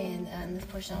in this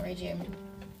portion I'll read you.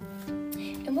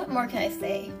 And what more can I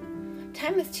say?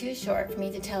 Time is too short for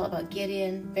me to tell about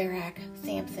Gideon, Barak,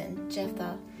 Samson,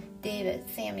 Jephthah, David,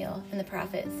 Samuel, and the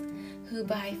prophets, who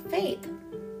by faith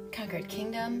conquered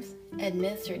kingdoms,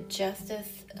 administered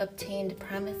justice, obtained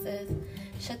promises,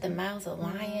 shut the mouths of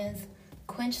lions,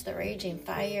 quenched the raging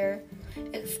fire,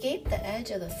 escaped the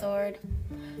edge of the sword,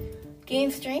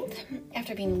 gained strength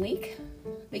after being weak,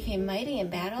 became mighty in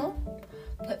battle,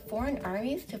 put foreign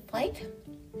armies to flight.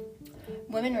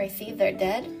 Women received their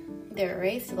dead. They were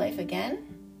raised to life again.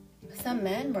 Some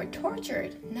men were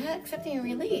tortured, not accepting a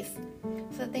release,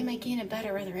 so that they might gain a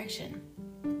better resurrection.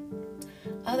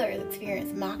 Others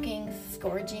experienced mockings,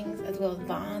 scourgings, as well as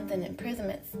bonds and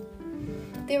imprisonments.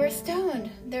 They were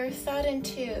stoned. They were sawed in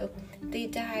two. They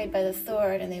died by the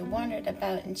sword, and they wandered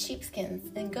about in sheepskins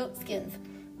and goatskins,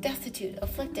 destitute,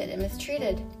 afflicted, and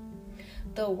mistreated.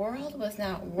 the world was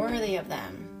not worthy of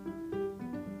them.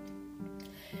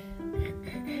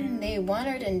 They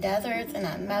wandered in deserts and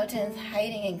on mountains,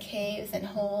 hiding in caves and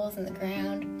holes in the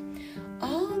ground.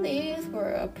 All these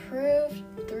were approved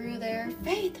through their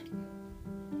faith.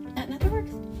 Not their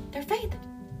works, their faith.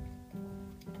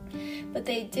 But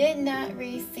they did not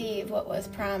receive what was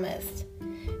promised,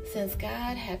 since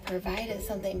God had provided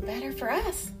something better for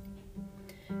us,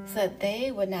 so that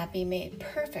they would not be made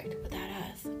perfect without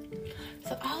us.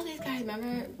 So all these guys,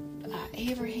 remember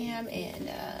Abraham and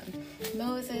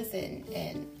Moses and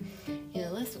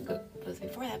the list was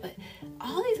before that, but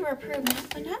all these were approved,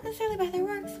 but not necessarily by their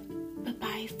works, but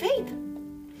by faith.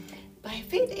 By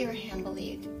faith, Abraham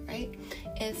believed, right?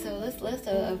 And so this list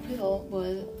of people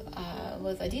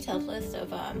was a detailed list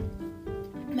of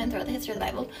men throughout the history of the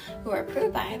Bible who were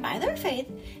approved by their faith.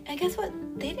 And guess what?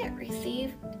 They didn't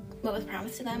receive what was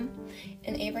promised to them.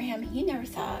 And Abraham, he never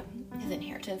saw his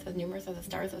inheritance as numerous as the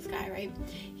stars of the sky, right?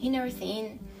 He never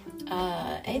seen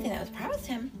anything that was promised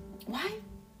him. Why?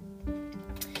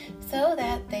 So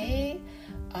that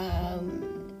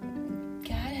God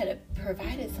had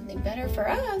provided something better for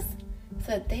us,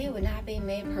 so that they would not be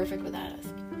made perfect without us.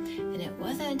 And it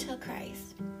wasn't until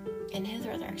Christ, in his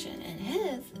resurrection, and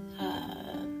his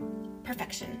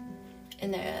perfection,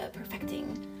 in the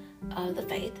perfecting of the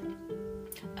faith,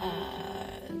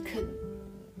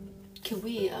 could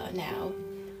we now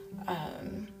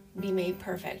be made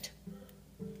perfect,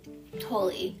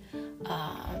 holy,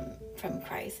 from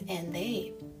Christ. And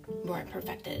they weren't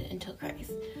perfected until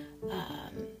Christ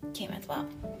came as well.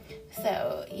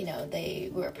 So, they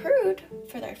were approved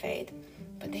for their faith,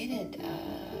 but they didn't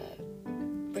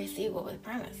receive what was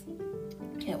promised.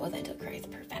 And it wasn't until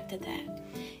Christ perfected that.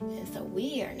 And so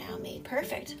we are now made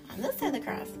perfect on this side of the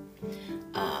cross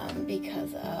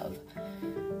because of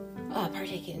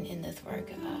partaking in this work,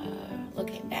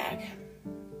 looking back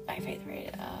by faith,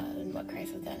 right, and what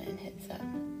Christ has done in his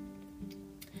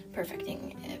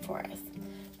perfecting it for us.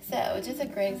 So just a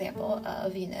great example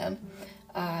of,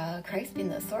 Christ being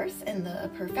the source and the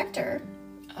perfecter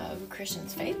of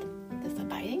Christians' faith, this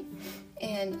abiding,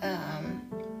 and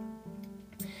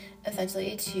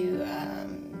essentially to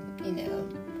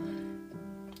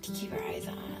keep our eyes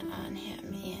on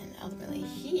him, and ultimately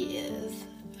he is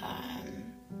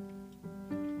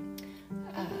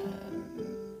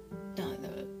not only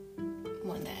the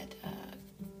one that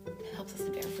helps us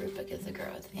to bear fruit, but gives the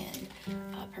growth and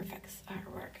perfects our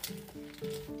work.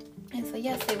 And so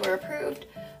yes, they were approved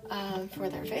for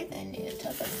their faith, and it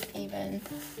took us even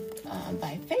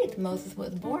by faith. Moses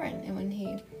was born, and when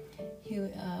he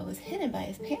was hidden by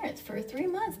his parents for 3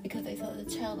 months because they saw the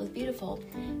child was beautiful,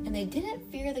 and they didn't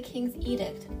fear the king's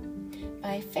edict.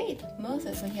 By faith,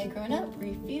 Moses, when he had grown up,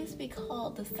 refused to be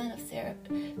called the son of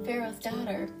Pharaoh's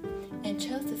daughter, and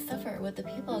chose to suffer with the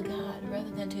people of God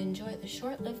rather than to enjoy the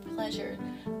short-lived pleasure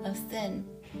of sin.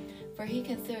 For he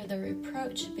considered the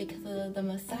reproach because of the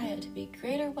Messiah to be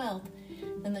greater wealth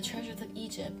than the treasures of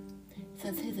Egypt,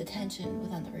 since his attention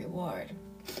was on the reward.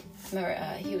 Remember,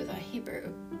 he was a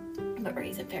Hebrew, but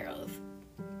raised in Pharaoh's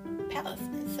palace,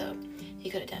 and so he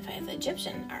could identify as an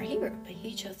Egyptian or Hebrew, but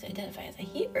he chose to identify as a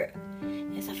Hebrew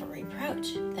and suffer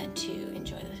reproach than to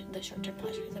enjoy the short-term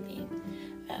pleasures of being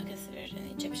considered an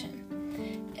Egyptian.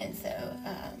 And so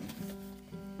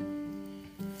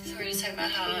we're just talking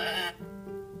about how to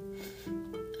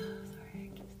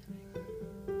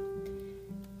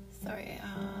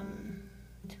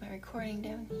my recording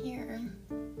down here.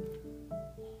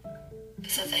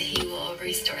 So that he will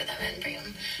restore them and bring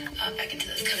them back into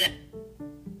this covenant.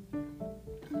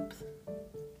 Oops.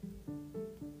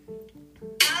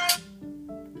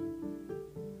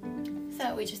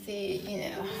 So we just see,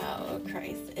 how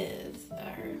Christ is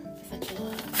our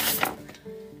essential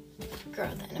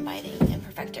growth and abiding and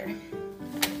perfecter.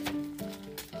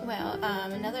 Well,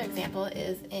 another example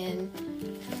is in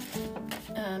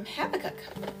Habakkuk.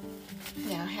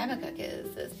 Now, Habakkuk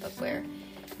is this book where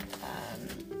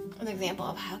an example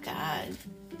of how God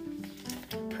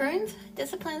prunes,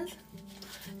 disciplines,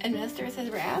 administers his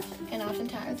wrath, and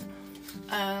oftentimes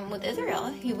with Israel,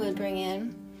 he would bring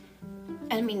in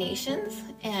enemy nations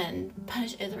and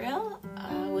punish Israel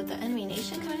with the enemy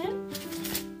nation coming in,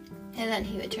 and then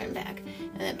he would turn back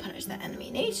and then punish the enemy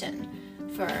nation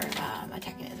for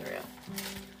attacking Israel.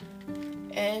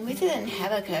 And we see that in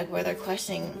Habakkuk, where they're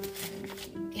questioning.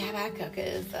 Habakkuk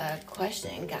is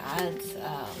questioning God's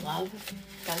love,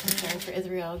 God's concern for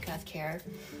Israel, God's care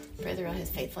for Israel, his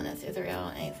faithfulness to Israel.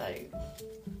 And he's like,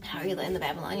 how are you letting the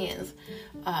Babylonians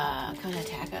come and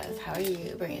attack us? How are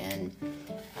you bringing in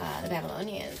the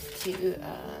Babylonians to,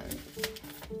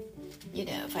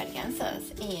 fight against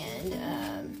us? And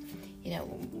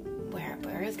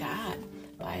where is God?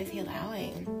 Why is he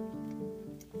allowing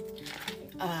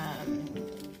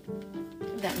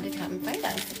them to come fight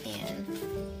us? And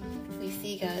we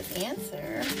see God's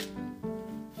answer.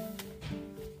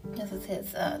 This is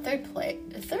his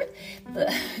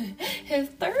his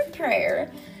third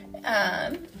prayer.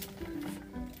 And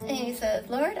he says,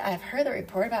 Lord, I've heard the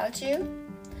report about you.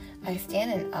 I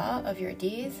stand in awe of your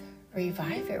deeds.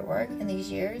 Revive your work in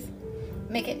these years.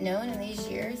 Make it known in these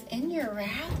years. In your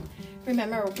wrath,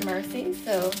 remember mercy.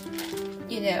 So,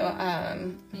 he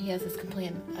has this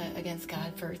complaint against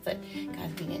God first, that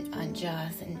God's being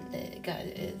unjust, and God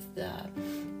is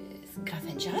God's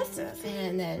injustice.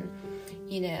 And then,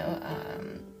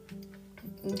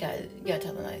 God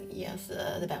told them, yes,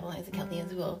 the Babylonians and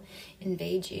Chaldeans will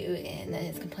invade you, and then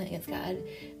his complaint against God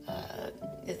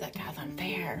is that God's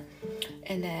unfair.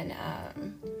 And then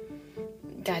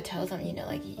God tells them,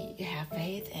 you have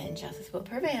faith and justice will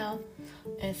prevail.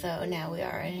 And so now we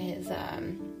are in his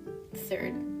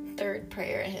third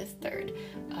prayer, and his third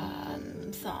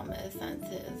psalmist sends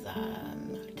his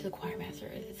to the choir master.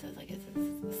 It says it's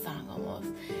a song almost,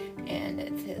 and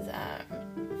it's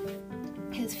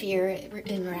his fear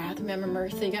and wrath, remember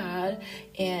mercy, God,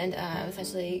 and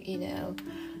essentially,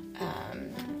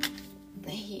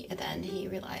 he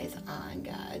relies on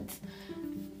God's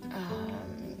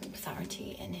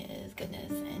sovereignty and his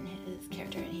goodness and his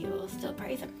character, and he will still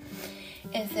praise him.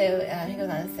 And so he goes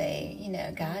on to say,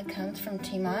 God comes from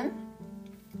Teman,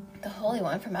 the Holy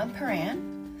One from Mount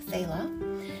Paran, Selah.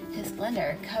 His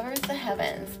splendor covers the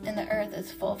heavens, and the earth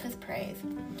is full of his praise.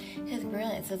 His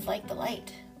brilliance is like the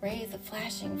light, rays of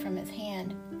flashing from his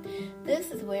hand.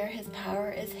 This is where his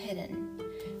power is hidden.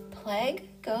 Plague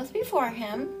goes before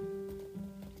him.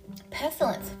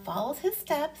 Pestilence follows his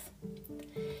steps.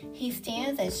 He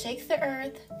stands and shakes the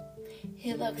earth.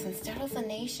 He looks and startles the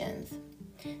nations.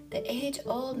 The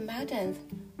age-old mountains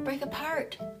break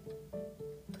apart.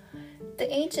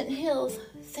 The ancient hills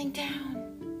sink down.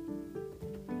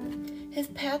 His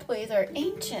pathways are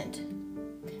ancient.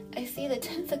 I see the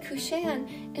tents of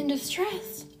Cushan in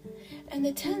distress, and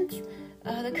the tent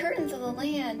curtains of the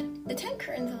land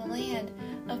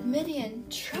of Midian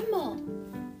tremble.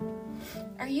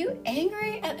 Are you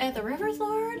angry at the rivers,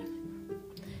 Lord?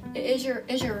 Is your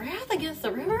wrath against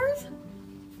the rivers?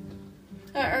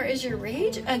 Or is your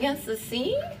rage against the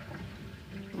sea?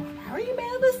 Why are you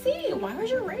mad at the sea? Why was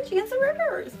your rage against the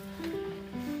rivers?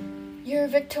 Your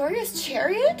victorious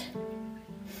chariot?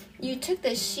 You took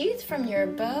the sheaths from your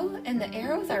bow, and the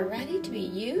arrows are ready to be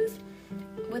used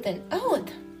with an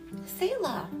oath.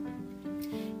 Selah.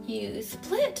 You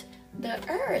split the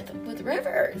earth with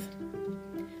rivers.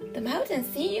 The mountains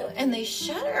see you, and they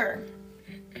shudder.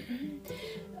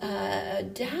 A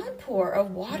downpour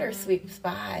of water sweeps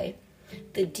by.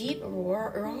 The deep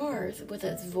roars with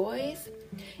its voice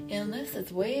and lifts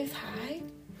its waves high.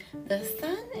 The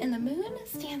sun and the moon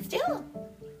stand still.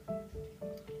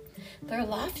 Their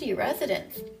lofty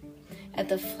residence. At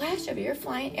the flash of your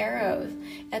flying arrows,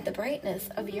 at the brightness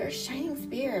of your shining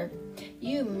spear,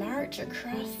 you march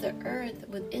across the earth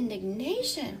with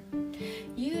indignation.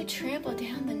 You trample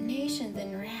down the nations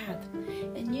in wrath,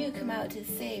 and you come out to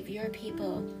save your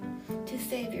people, to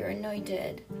save your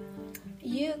anointed.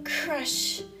 You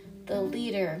crush the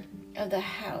leader of the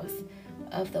house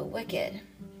of the wicked.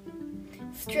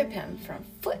 Strip him from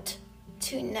foot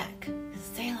to neck.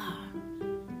 Selah.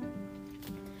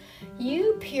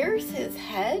 You pierce his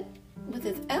head with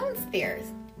his own spears.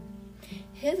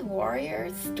 His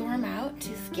warriors storm out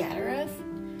to scatter us,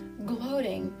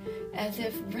 gloating as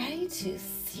if ready to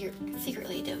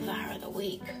secretly devour the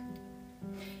weak.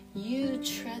 You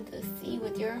tread the sea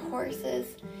with your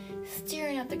horses,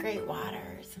 steering up the great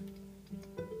waters.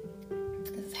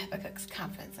 This is Habakkuk's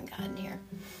confidence in God in here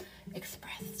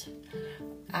expressed.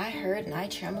 I heard and I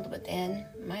trembled within.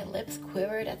 My lips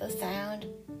quivered at the sound.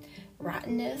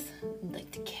 Rottenness, like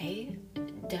decay,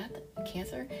 death,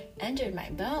 cancer, entered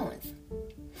my bones.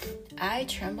 I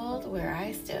trembled where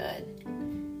I stood.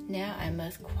 Now I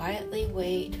must quietly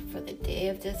wait for the day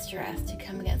of distress to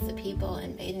come against the people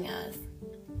invading us.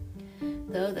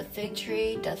 Though the fig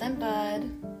tree doesn't bud,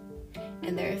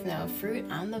 and there is no fruit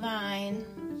on the vine,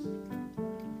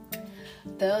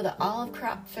 though the olive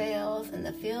crop fails and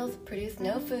the fields produce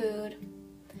no food,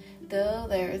 though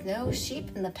there is no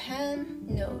sheep in the pen,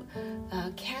 no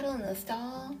cattle in the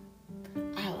stall,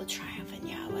 I will triumph in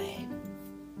Yahweh.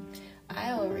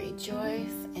 I will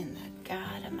rejoice in the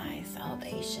God of my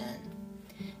salvation.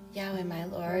 Yahweh, my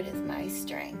Lord, is my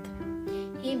strength.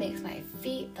 He makes my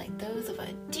feet like those of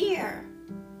a deer.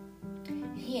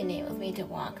 He enables me to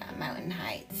walk on mountain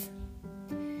heights.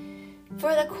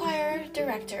 for the choir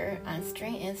director on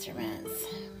string instruments.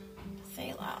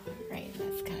 Laila, right?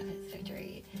 That's kind of his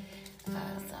victory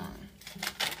song.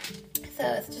 So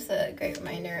it's just a great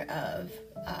reminder of,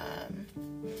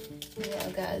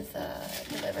 God's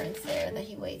deliverance there that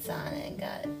he waits on, and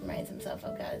God reminds himself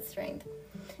of God's strength,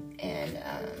 and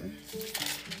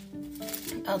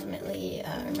ultimately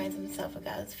reminds himself of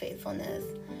God's faithfulness.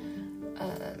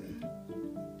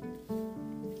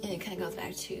 And it kind of goes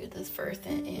back to this verse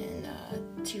in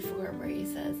 2:4 where he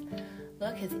says,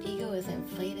 "Look, his ego is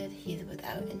inflated, he's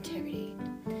without integrity.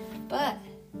 But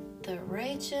the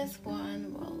righteous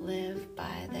one will live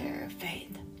by their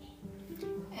faith."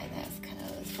 And that's kind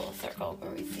of this full circle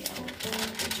where we see all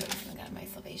rejoice in God, my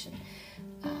salvation,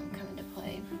 come into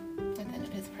play at the end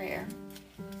of his prayer.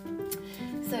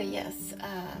 So yes,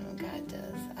 God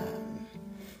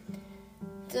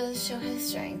does show his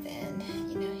strength, and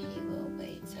he will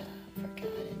wait for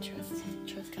God and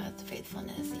trust God's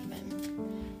faithfulness even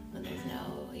when there's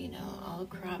no olive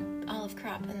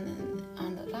crop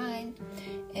on the vine,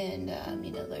 and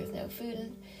there's no food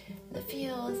in the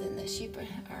fields, and the sheep are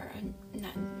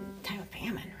not in time of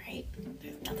famine, right?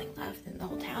 There's nothing left in the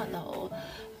whole town. The whole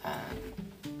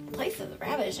place is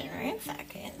ravaged and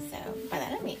ransacked, and so by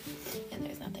that I mean, and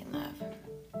there's nothing left.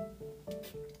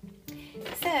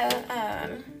 So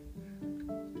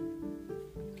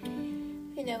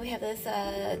we have this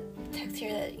text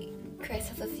here that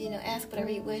Christ tells us, ask whatever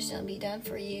you wish and it'll be done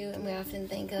for you. And we often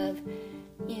think of,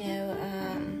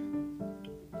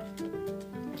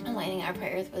 aligning our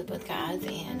prayers with God's,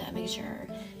 and make sure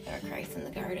that Christ in the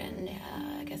garden,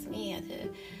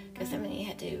 Gethsemane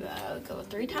had to go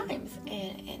 3 times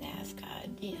and ask God,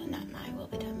 not my will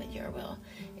be done, but your will,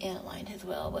 and align his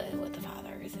will with the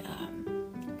Father's,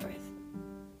 for his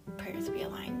prayers to be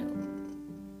aligned.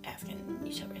 Asking,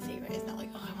 you shall receive, right? It's not like,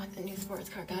 oh, I want a new sports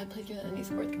car. God, please give me a new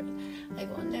sports car.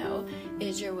 Like, well, no.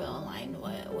 Is your will aligned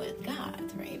with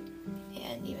God's, right?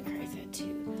 And even Christ had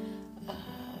to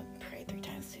pray 3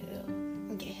 times to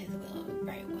get his will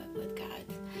right with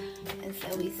God's. And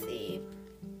so we see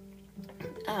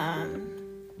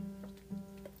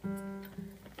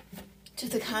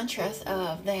just a contrast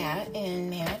of that in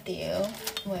Matthew,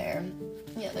 where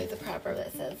there's a proverb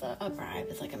that says a bribe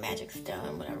is like a magic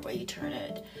stone. Whatever way you turn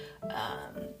it,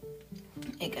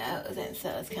 it goes. And so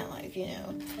it's kind of like, you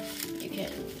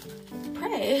can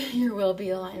pray your will be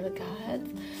aligned with God's,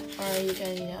 or you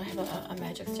can, have a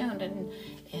magic stone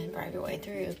and bribe your way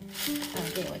through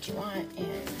getting what you want.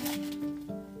 And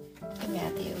in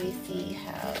Matthew, we see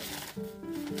how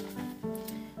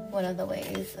one of the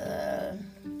ways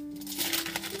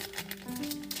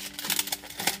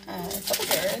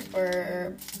soldiers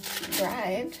were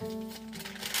bribed,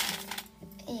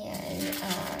 and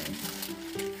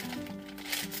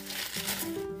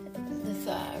this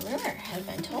rumor has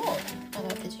been told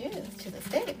about the Jews to this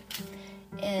day.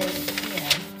 And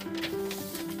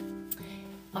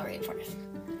I'll read it for us.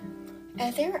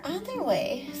 As they were on their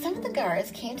way, some of the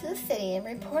guards came to the city and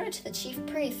reported to the chief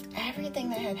priests everything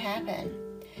that had happened.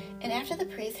 And after the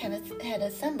priests had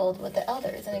assembled with the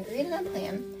elders and agreed on a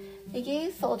plan, they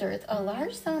gave soldiers a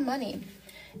large sum of money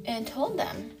and told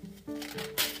them,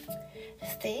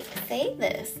 say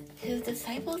this, his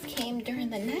disciples came during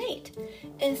the night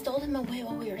and stole him away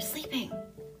while we were sleeping.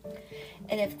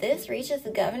 And if this reaches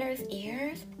the governor's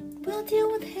ears, we'll deal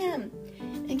with him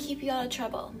and keep you out of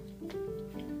trouble.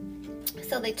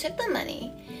 So they took the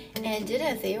money and did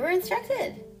as they were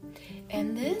instructed.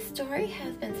 And this story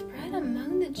has been spread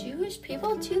among the Jewish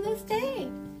people to this day.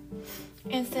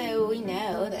 And so we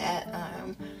know that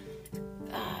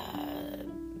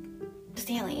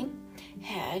Stanley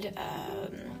had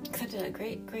accepted a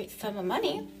great sum of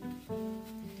money,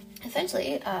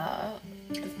 essentially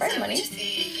bribe money,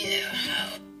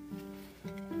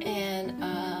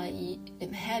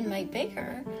 and had Mike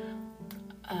Baker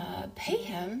pay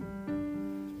him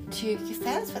to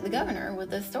satisfy the governor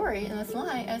with this story and this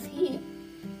lie, as he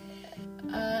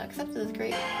accepted this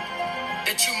great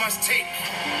that you must take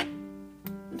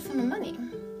sum of money.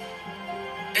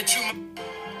 That you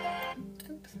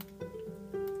Oops.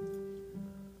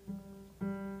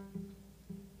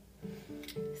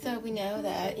 So we know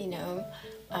that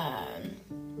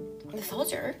the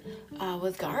soldier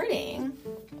was guarding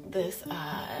this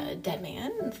dead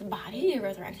man's body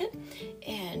resurrected,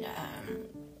 and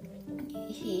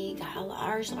he got a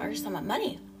large sum of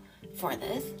money for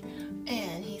this,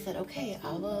 and he said, okay,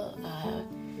 I will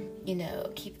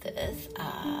keep this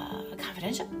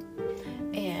confidential,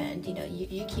 and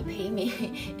you keep paying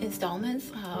me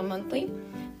installments monthly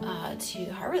to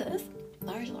harbor this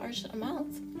large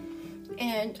amounts,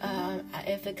 and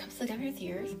if it comes to the governor's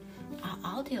ears,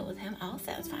 I'll deal with him. I'll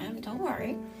satisfy him. Don't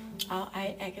worry.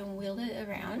 I can wield it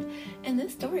around. And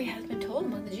this story has been told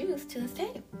among the Jews to this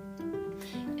day.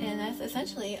 And that's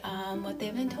essentially what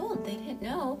they've been told. They didn't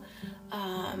know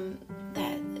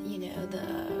that,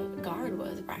 the guard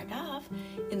was bribed off,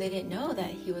 and they didn't know that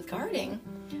he was guarding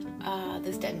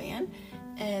this dead man,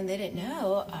 and they didn't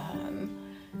know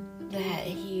that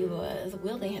he was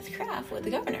wielding his craft with the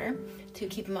governor to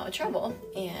keep him out of trouble,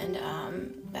 and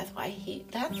that's why he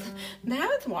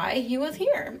was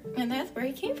here, and that's where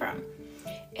he came from.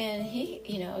 And he,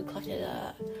 collected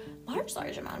a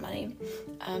large amount of money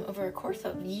over a course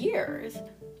of years,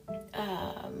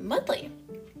 monthly.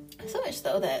 So much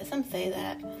so that some say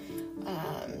that,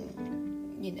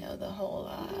 the whole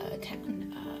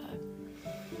town,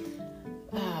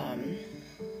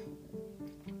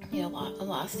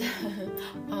 lost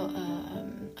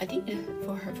a deed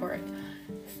for it.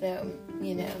 So,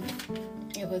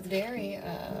 it was very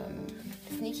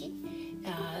sneaky.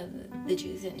 The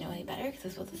Jews didn't know any better because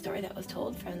this was a story that was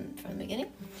told from the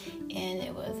beginning, and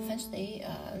it was essentially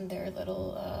their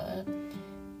little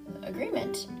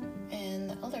agreement and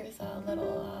the elders'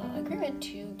 little agreement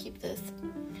to keep this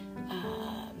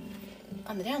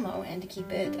on the down low and to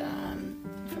keep it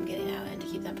from getting out and to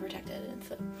keep them protected. And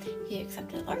so he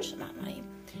accepted a large amount of money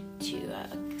to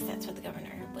satisfy the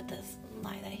governor with this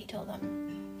lie that he told them.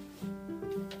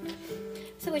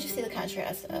 So we just see the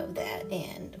contrast of that,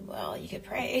 and, well, you could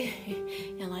pray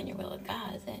and align your will with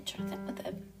God's and trust Him with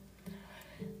it.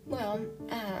 Well,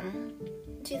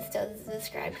 Jesus does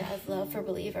describe God's love for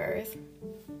believers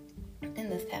in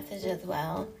this passage as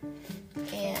well.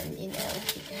 And, he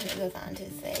kind of goes on to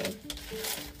say,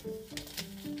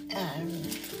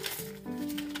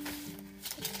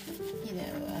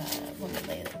 when we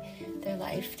lay their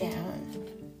life down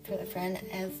for the friend,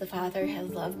 as the Father has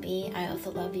loved me, I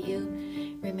also love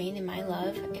you. Remain in my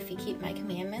love. If you keep my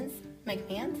commands,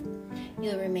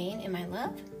 you'll remain in my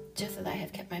love, just as I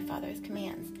have kept my Father's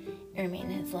commands and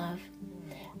remain in his love.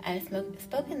 I have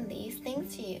spoken these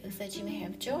things to you so that you may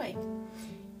have joy.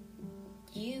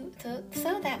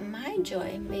 So that my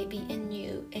joy may be in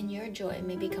you and your joy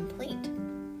may be complete.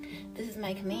 This is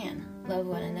my command. Love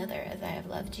one another as I have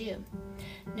loved you.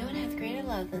 No one has greater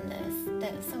love than this,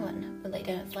 that someone would lay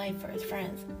down his life for his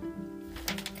friends.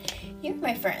 You are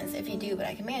my friends if you do what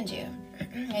I command you.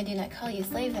 I do not call you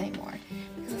slaves anymore,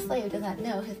 because a slave does not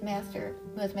know what his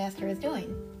master is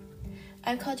doing.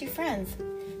 I have called you friends,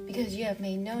 because I have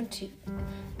made known to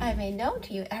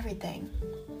you everything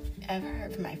I have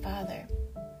heard from my Father.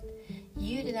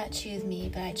 You did not choose me,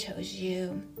 but I chose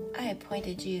you. I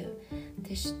appointed you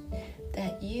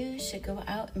that you should go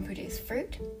out and produce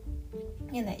fruit,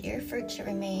 and that your fruit should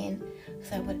remain, so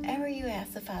that whatever you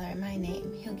ask the Father in my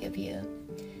name, he'll give you.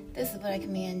 This is what I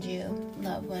command you.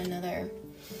 Love one another.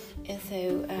 And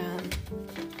so,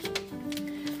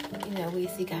 we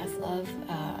see God's love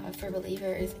for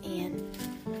believers, and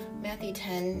Matthew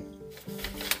 10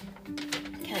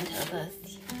 kind of tells us,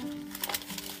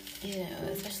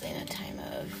 especially in a time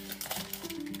of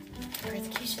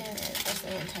persecution, and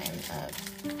especially in a time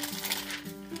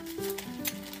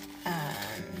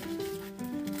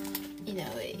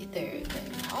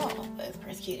when Paul was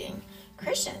persecuting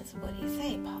Christians, what do you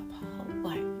say? Paul,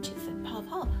 why? Jesus said,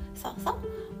 Paul, Saul,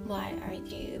 why are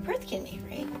you persecuting me,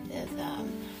 right? As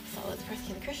Saul was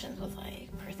persecuting Christians, was like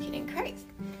persecuting Christ.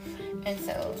 And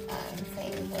so,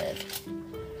 same with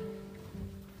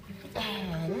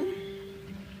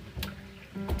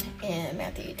in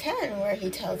Matthew 10, where he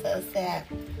tells us that,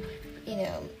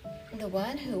 the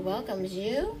one who welcomes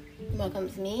you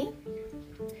welcomes me.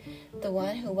 The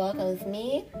one who welcomes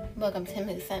me welcomes him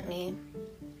who sent me.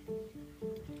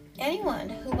 Anyone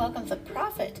who welcomes a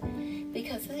prophet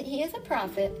because he is a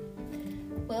prophet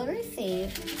will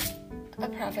receive a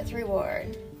prophet's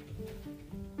reward.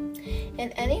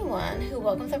 And anyone who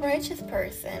welcomes a righteous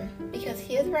person because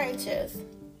he is righteous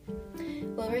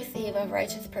will receive a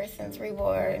righteous person's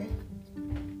reward.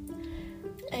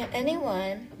 And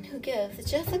anyone who gives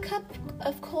just a cup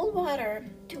of cold water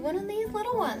to one of these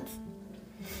little ones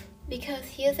because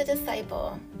he is a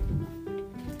disciple,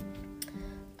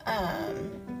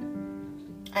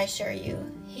 I assure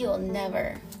you, he will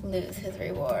never lose his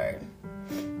reward.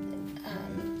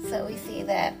 So we see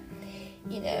that,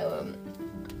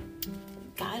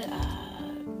 God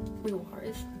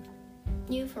rewards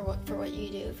you for what you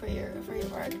do for your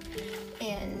work,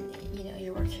 and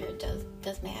your work here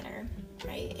does matter,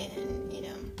 right? And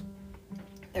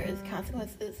there is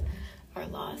consequences or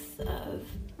loss of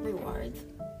rewards,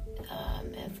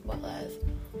 as well as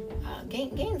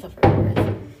gains of rewards.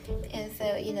 And so,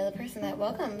 the person that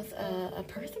welcomes a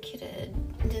persecuted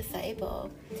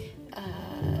disciple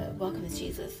welcomes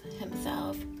Jesus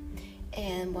himself,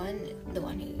 and the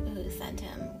one who sent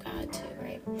him, God too,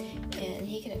 right? And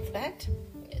he can expect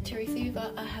to receive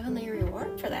a heavenly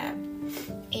reward for that.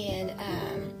 And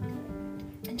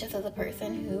just as a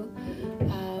person who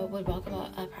would welcome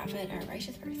a prophet or a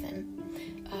righteous person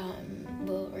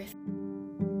will receive.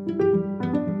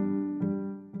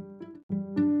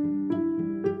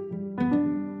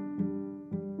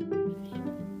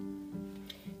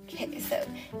 Okay, so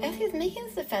as he's making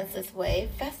his defense this way,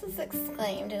 Festus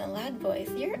exclaimed in a loud voice,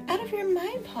 "You're out of your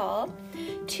mind, Paul.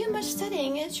 Too much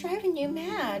studying is driving you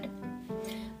mad."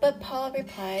 But Paul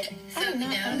replied, "I'm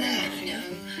not out of my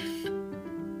mind."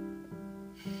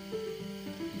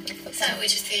 So we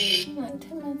just see. 10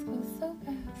 minutes go so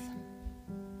fast.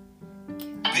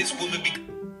 This woman be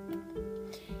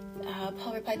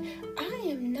Paul replied, "I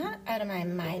am not out of my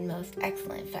mind, most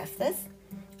excellent Festus.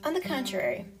 On the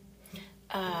contrary,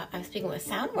 I'm speaking with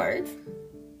sound words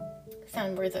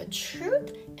of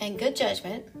truth and good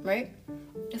judgment," right?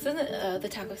 This isn't the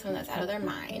talk of someone that's out of their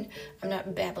mind. I'm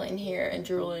not babbling here and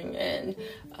drooling and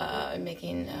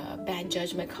making bad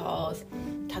judgment calls,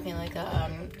 talking like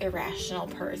an irrational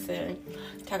person,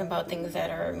 talking about things that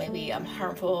are maybe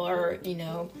harmful or,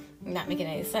 not making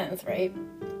any sense, right?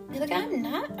 He's like, I'm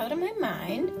not out of my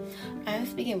mind. I'm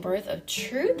speaking words of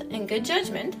truth and good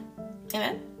judgment.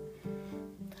 Amen?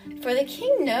 For the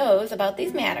king knows about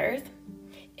these matters.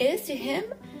 It is to him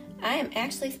I am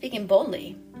actually speaking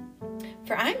boldly.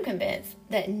 For I am convinced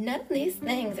that none of these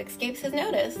things escapes his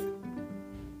notice.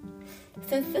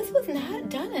 Since this was not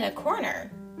done in a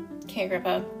corner, King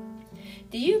Agrippa,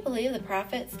 do you believe the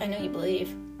prophets? I know you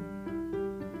believe.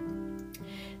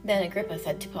 Then Agrippa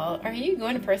said to Paul, "Are you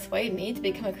going to persuade me to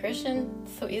become a Christian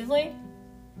so easily?"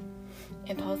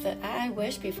 And Paul said, "I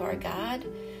wish before God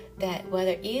that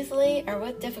whether easily or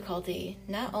with difficulty,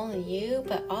 not only you,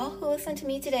 but all who listen to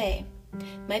me today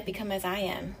might become as I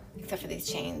am, except for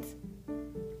these chains."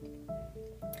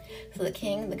 So the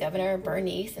king, the governor,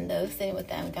 Bernice, and those sitting with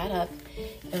them got up,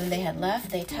 and when they had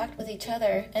left, they talked with each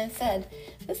other and said,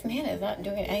 "This man is not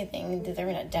doing anything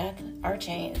deserving of death or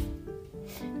chains."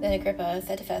 Then Agrippa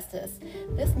said to Festus,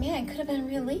 "This man could have been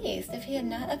released if he had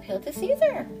not appealed to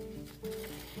Caesar."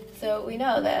 So we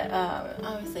know that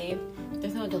obviously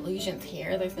there's no delusions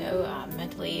here. There's no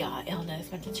mentally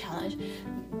illness, mental challenge.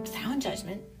 Sound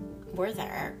judgment, words that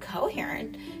are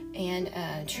coherent, and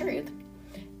truth.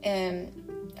 And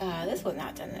this was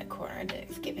not done in a corner to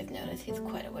escape his notice. He's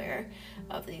quite aware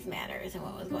of these matters and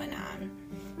what was going on.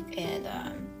 And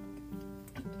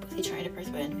was he trying to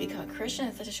persuade him to become a Christian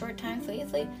in such a short time so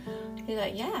easily? He's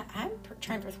like, yeah, I'm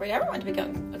trying to persuade everyone to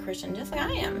become a Christian just like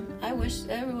I am. I wish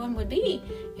everyone would be,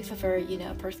 except for,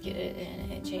 persecuted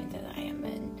and chained as I am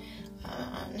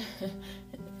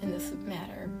in this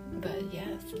matter. But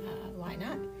yes, why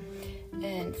not?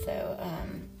 And so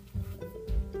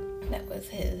that was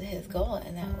his goal,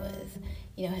 and that was,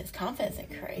 his confidence in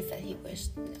Christ that he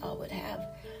wished all would have.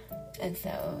 And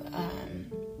so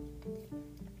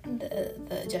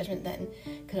the judgment then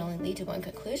could only lead to one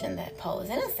conclusion, that Paul was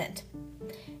innocent,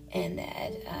 and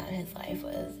that his life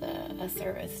was a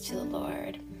service to the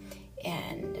Lord,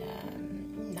 and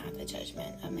not the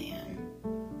judgment of man.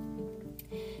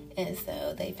 And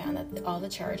so they found that all the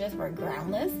charges were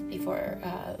groundless before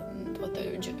both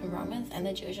the Romans and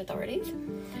the Jewish authorities,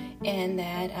 and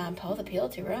that Paul's appeal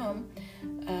to Rome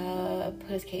put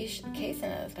his case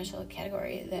in a special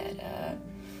category that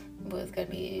was going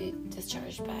to be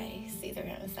discharged by Caesar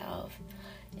himself.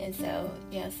 And so,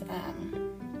 yes,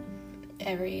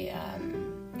 every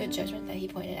good judgment that he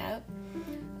pointed out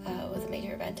was a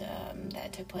major event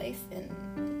that took place in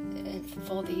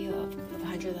full view of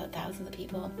hundreds of thousands of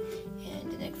people,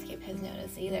 and didn't escape his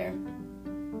notice either.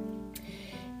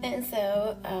 And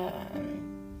so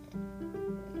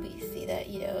we see that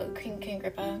King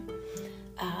Agrippa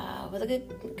was a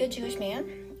good Jewish man,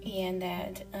 and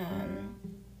that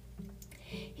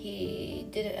he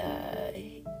did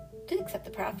accept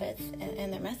the prophets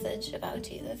and their message about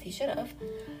Jesus. He should have.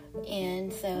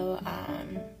 And so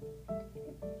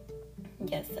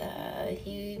yes,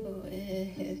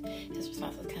 his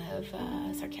response was kind of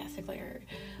sarcastically, or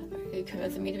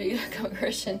convincing me to become a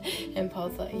Christian. And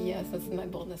Paul's like, yes, this is my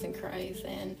boldness in Christ,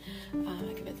 and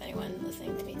I convince anyone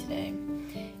listening to me today.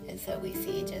 And so we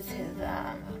see just his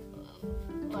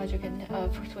logic in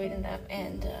persuading them,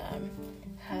 and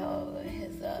how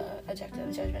his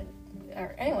objective judgment,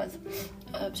 or anyone's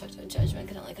objective judgment,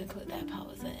 could only conclude that Paul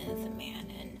was an innocent man,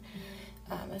 and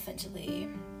essentially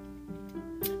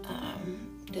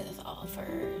do this all for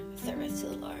service to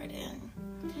the Lord and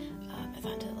as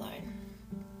unto the Lord.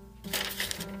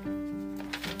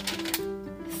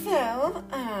 So,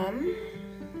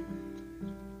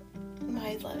 why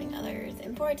is loving others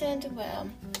important? Well,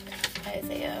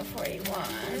 Isaiah 41.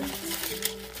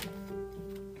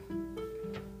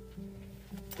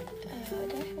 Do I have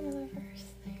another verse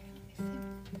there?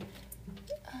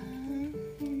 Let me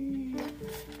see.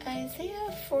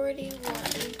 Isaiah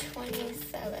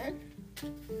 41:27.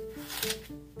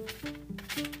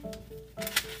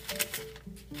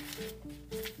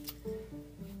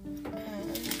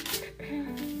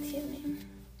 Excuse me.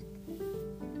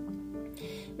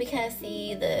 We kind of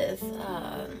see this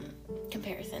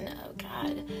comparison of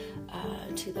God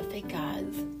to the fake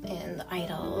gods and the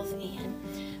idols and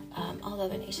all the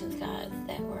other nations' gods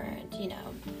that weren't,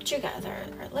 true gods are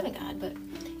living God, but,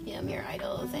 mere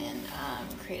idols and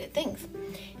created things.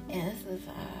 And this is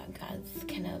God's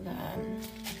kind of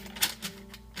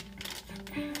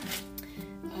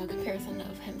comparison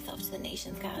of himself to the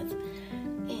nation's gods.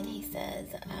 And he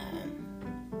says,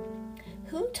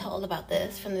 who told about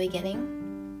this from the beginning?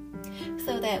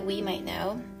 So that we might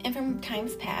know, and from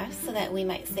times past, so that we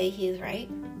might say he is right.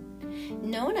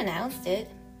 No one announced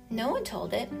it. No one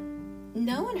told it.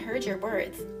 No one heard your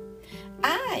words.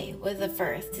 I was the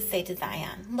first to say to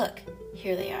Zion, look,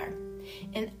 here they are.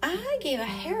 And I gave a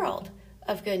herald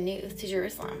of good news to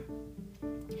Jerusalem.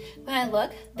 When I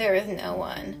look, there is no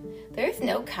one. There is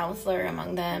no counselor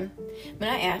among them. When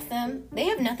I ask them, they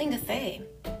have nothing to say.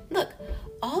 Look,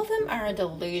 all of them are a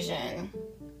delusion.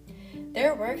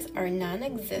 Their works are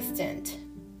non-existent.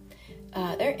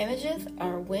 Their images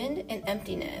are wind and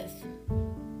emptiness.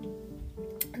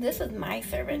 This is my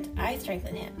servant. I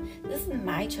strengthen him. This is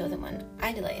my chosen one.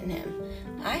 I delight in him.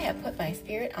 I have put my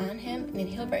spirit on him, and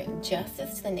he'll bring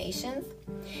justice to the nations.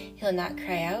 He'll not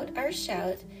cry out or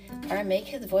shout or make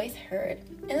his voice heard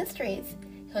in the streets.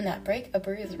 He'll not break a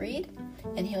bruised reed,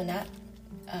 and he'll not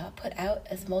put out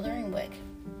a smoldering wick.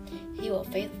 He will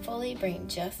faithfully bring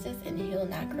justice, and he will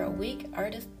not grow weak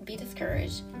or be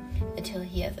discouraged until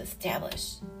he has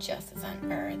established justice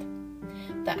on earth.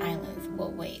 The islands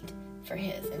will wait for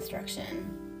his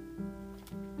instruction.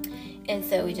 And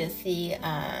so we just see,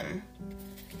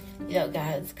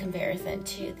 God's comparison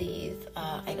to these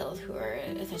idols who are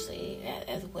essentially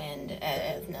as wind,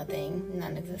 as nothing,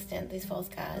 non-existent, these false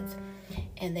gods.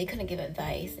 And they couldn't give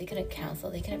advice, they couldn't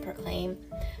counsel, they couldn't proclaim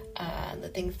the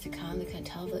things to come, they couldn't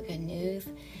tell the good news.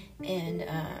 And,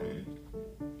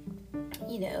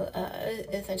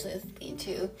 essentially it's leading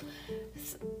to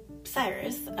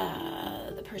Cyrus,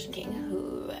 the Persian king,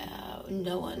 who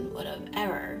no one would have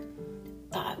ever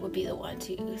thought would be the one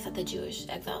to set the Jewish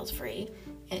exiles free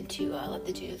and to let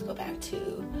the Jews go back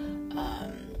to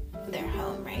their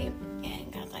home, right?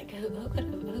 And God's like, who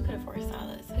could have foresaw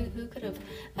this? Who could have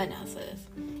announced this?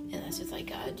 And that's just like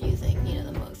God using,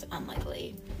 the most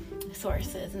unlikely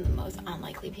sources and the most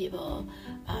unlikely people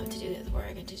to do his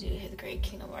work and to do his great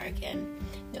kingdom work. And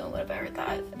no one would have ever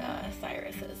thought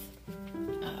Cyrus's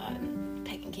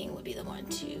pagan king would be the one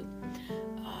to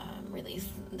release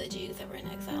the Jews that were in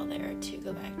exile there to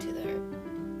go back to their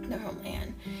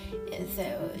homeland. And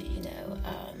so,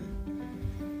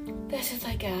 that's just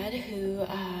like God who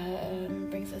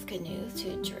brings us good news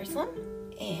to Jerusalem.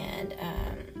 And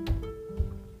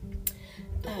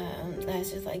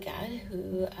that's just like God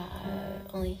who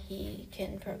only he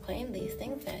can proclaim these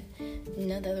things that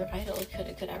none other idol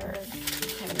could ever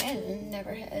have imagined,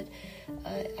 never had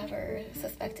ever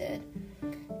suspected.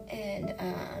 And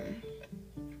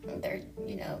they're,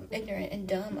 ignorant and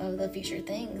dumb of the future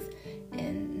things,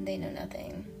 and they know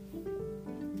nothing.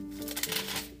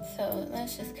 So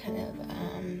that's just kind of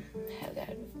how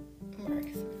God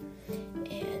works,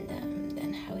 and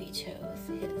then how he chose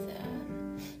his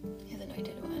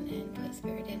anointed one and put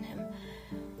spirit in him.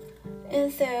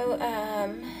 And so,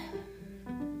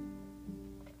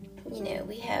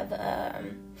 we have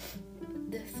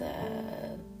this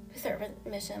servant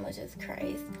mission, which is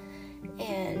Christ,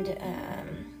 and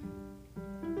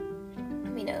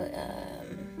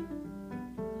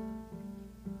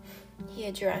he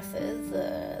addresses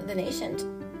the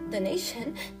nation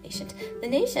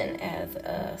as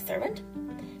a servant,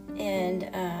 and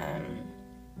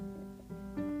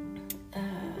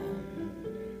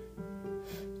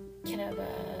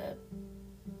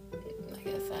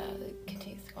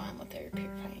continues to go on with their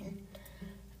purifying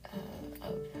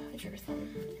of Jerusalem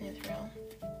and Israel.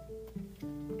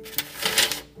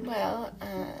 Well,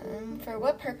 for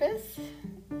what purpose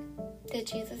did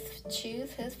Jesus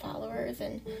choose his followers,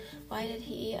 and why did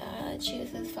he choose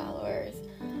his followers?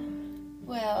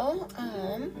 Well,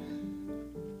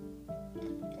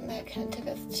 that kind of took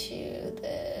us to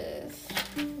this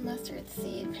mustard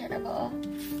seed parable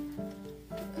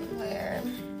where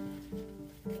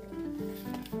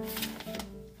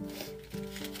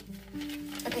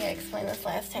I think I explained this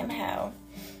last time how,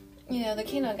 the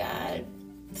kingdom of God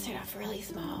started off really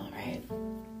small, right?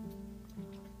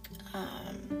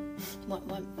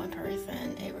 One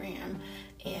person, Abraham,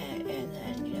 and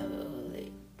then,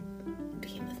 they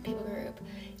became this people group,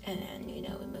 and then, we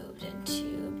moved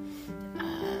into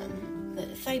the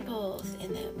disciples,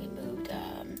 and then we moved,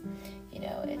 into,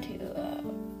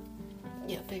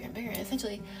 bigger and bigger. And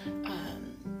essentially,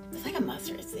 it's like a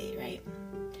mustard seed, right?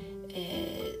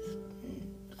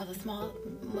 It's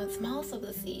one smallest of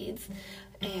the seeds,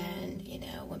 and,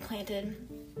 when planted,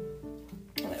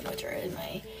 I'm going to butcher it in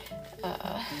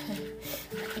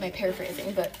my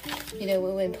paraphrasing, but,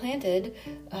 when planted,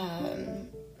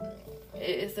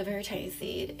 it's a very tiny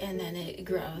seed, and then it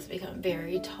grows to become a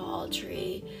very tall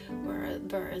tree where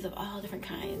birds of all different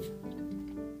kinds.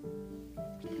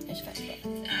 I'm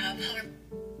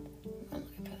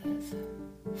looking for this.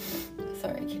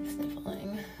 Sorry, I keep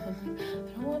sniffling. I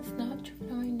don't want snot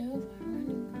dripping on my nose while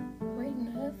I'm reading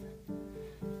this.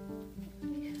 Let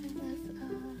me find this.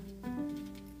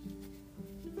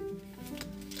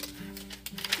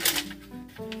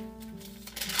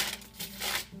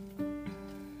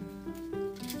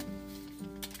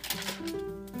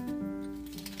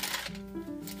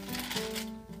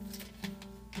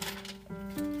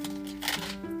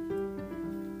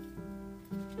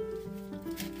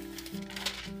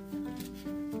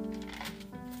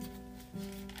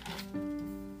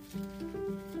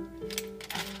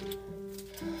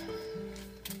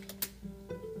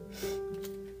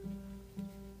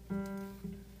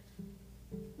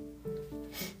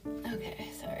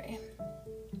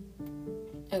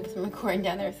 Oops, I'm recording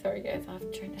down there. Sorry, guys. I'll have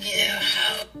to turn down.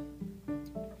 How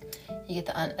You get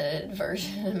the unedited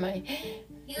version of my.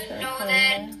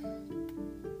 that?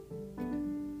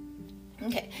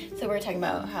 Okay, so we're talking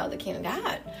about how the kingdom of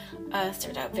God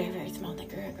started out very, very small, and then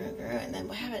grew and grew and grew, and then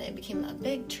what happened? It became a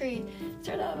big tree.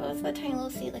 Started out as a tiny little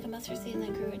seed, like a mustard seed, and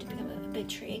then grew to become a big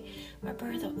tree where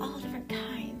birds of all different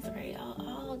kinds, right?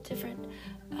 All different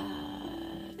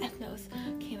ethnos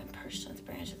came and perched on its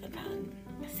branches and found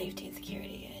safety and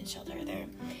security and shelter there.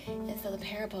 And so the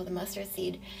parable of the mustard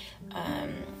seed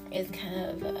is kind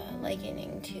of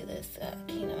likening to this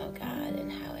kingdom of God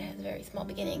and how it has very small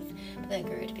beginnings, but then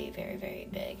grew to be very, very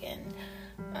big and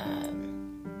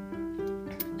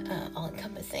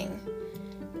all-encompassing.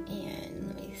 And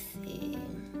let me see.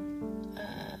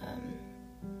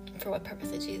 For what purpose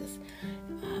did Jesus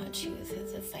choose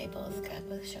his disciples? God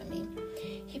will show me.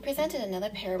 He presented another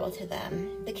parable to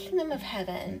them. The kingdom of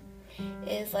heaven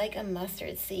is like a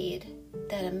mustard seed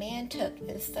that a man took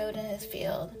and sowed in his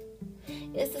field.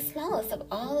 It is the smallest of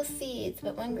all the seeds,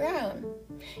 but when grown,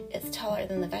 it's taller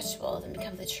than the vegetables and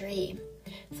becomes a tree.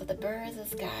 So the birds of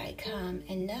the sky come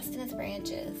and nest in its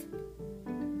branches.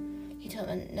 He told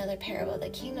them another parable. The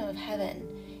kingdom of heaven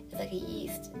is like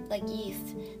yeast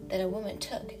that a woman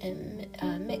took and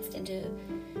mixed into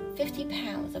 50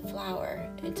 pounds of flour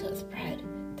until it spread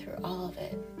through all of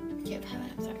it. Kingdom of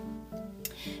heaven, I'm sorry.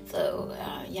 So,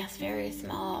 yes, very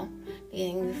small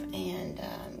beginnings, and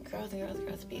grows and grows and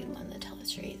grows to be one of the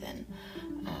tallest trees, and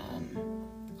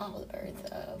all the birds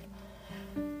of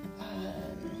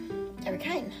every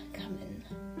kind come and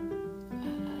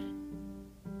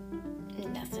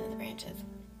nest in the branches.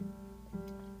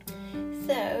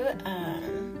 So,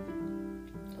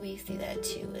 we see that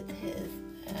too with his,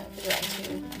 we go back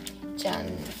to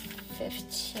John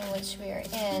 15, which we are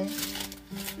in,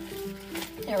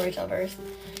 the original verse,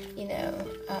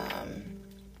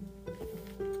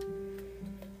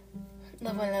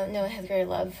 love one another, no one has greater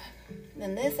love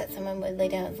than this, that someone would lay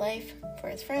down his life for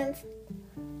his friends.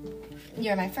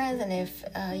 You're my friends, and if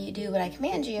you do what I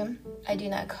command you, I do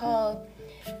not call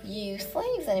you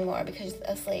slaves anymore, because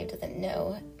a slave doesn't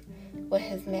know what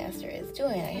his master is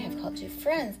doing. I have called you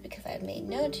friends, because I have made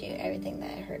known to you everything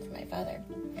that I heard from my Father.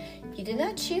 You did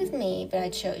not choose me, but I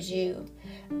chose you.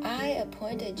 I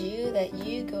appointed you that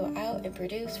you go out and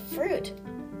produce fruit,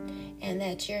 and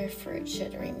that your fruit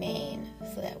should remain,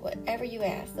 so that whatever you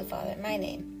ask the Father in my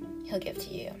name, he'll give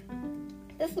to you.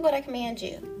 This is what I command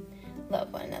you.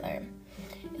 Love one another.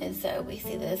 And so we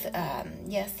see this,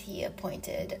 yes, he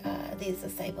appointed these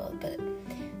disciples, but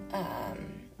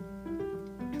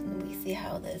we see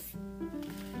how this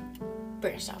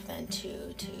branched off then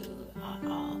to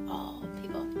all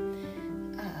people.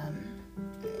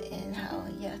 And how,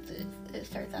 yes, it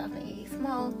starts off maybe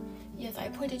small, yes, I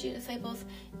appointed you disciples.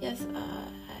 Yes,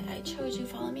 I chose you.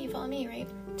 Follow me, right?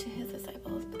 To his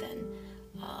disciples. But then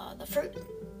the fruit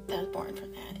that was born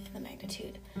from that and the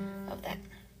magnitude of that.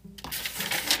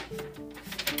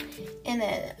 And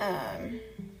then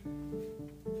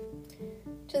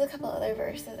just a couple other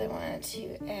verses I wanted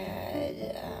to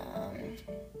add.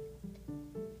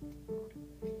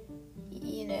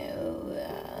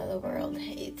 The world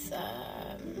hates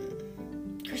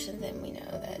Christians, and we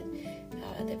know that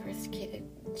they persecuted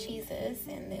Jesus,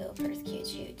 and they'll persecute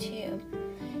you too.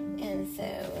 And so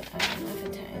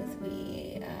oftentimes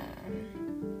we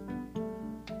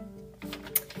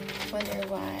wonder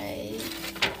why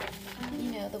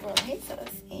the world hates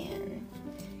us, and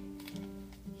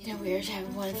we are to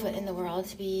have one foot in the world,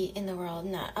 to be in the world,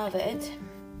 not of it.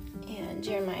 And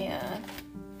Jeremiah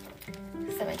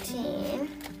 17.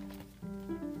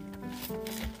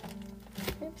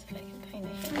 Oops, if I can find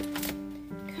it here.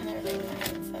 Kind of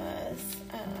reminds us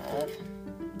of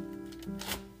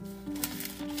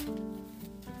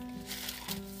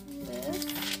this.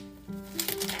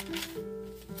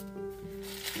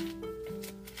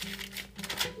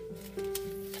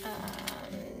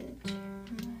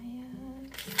 Jeremiah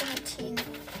 17,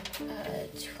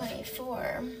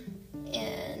 24.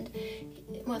 And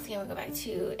once again, we'll go back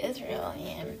to Israel,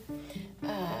 and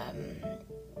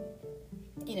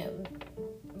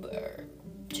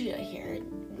Judah here.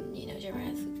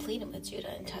 Jeremiah's pleading with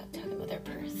Judah and talking about their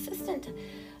persistent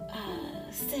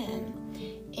sin,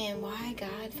 and why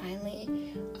God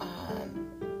finally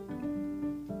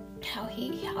how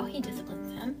he disciplines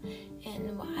them,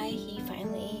 and why he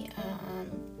finally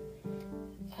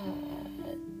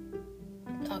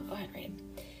I'll go ahead and read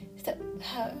it. So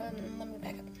let me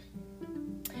back up.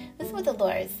 This is what the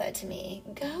Lord said to me.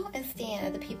 Go and stand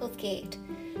at the people's gate,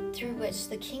 through which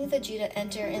the kings of Judah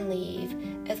enter and leave,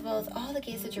 as well as all the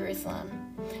gates of Jerusalem.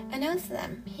 Announce to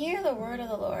them, hear the word of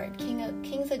the Lord,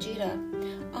 kings of Judah,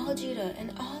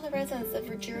 and all the residents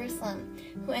of Jerusalem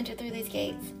who enter through these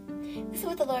gates. This is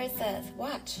what the Lord says.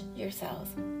 Watch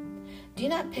yourselves. Do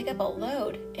not pick up a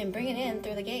load and bring it in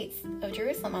through the gates of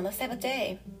Jerusalem on the Sabbath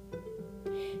day.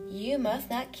 You must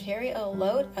not carry a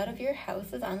load out of your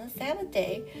houses on the Sabbath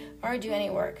day or do any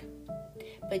work.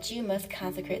 But you must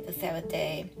consecrate the Sabbath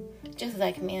day, just as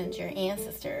I commanded your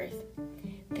ancestors.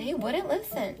 They wouldn't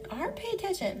listen or pay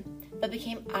attention, but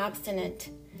became obstinate,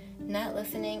 not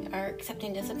listening or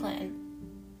accepting discipline.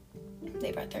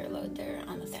 They brought their load there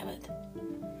on the Sabbath.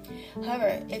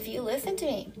 However, if you listen to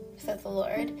me, says the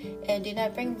Lord, and do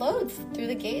not bring loads through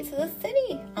the gates of the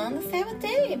city on the Sabbath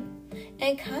day,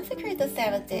 and consecrate the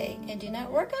Sabbath day, and do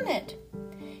not work on it,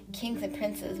 kings and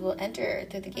princes will enter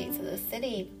through the gates of the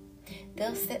city.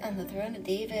 They'll sit on the throne of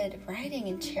David, riding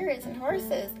in chariots and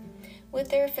horses, with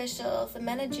their officials, the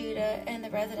men of Judah, and the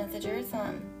residents of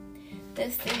Jerusalem.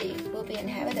 This city will be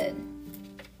inhabited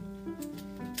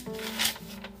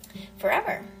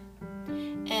forever.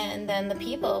 And then the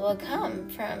people will come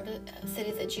from the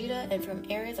cities of Judah and from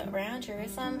areas around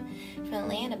Jerusalem, from the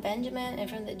land of Benjamin and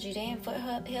from the Judean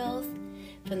foothills,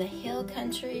 from the hill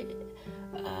country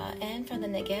and from the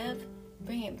Negev,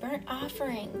 bringing burnt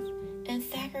offerings and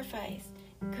sacrifice,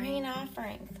 grain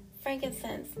offerings,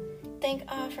 frankincense, thank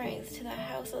offerings to the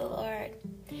house of the Lord.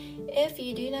 If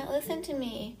you do not listen to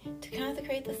me to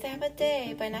consecrate the Sabbath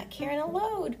day by not carrying a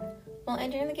load while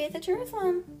entering the gates of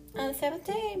Jerusalem on the Sabbath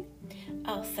day,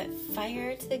 I'll set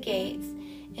fire to the gates,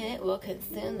 and it will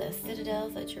consume the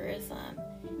citadels of Jerusalem,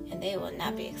 and they will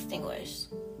not be extinguished.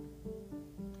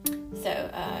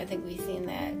 So I think we've seen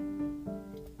that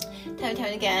time and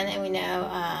time again, and we know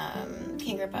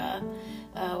King Agrippa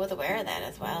was aware of that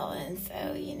as well, and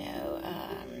so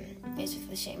it's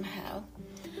just a shame how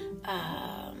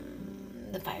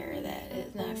the fire that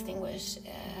is not extinguished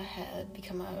had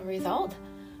become a result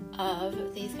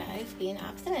of these guys being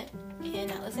obstinate and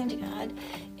not listening to God,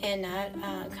 and not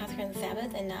consecrating the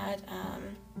Sabbath, and not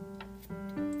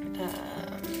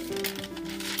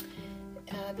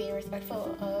being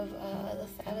respectful of the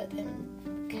Sabbath,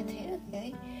 and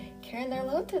continually carrying their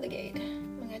load through the gate.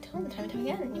 I told them time and time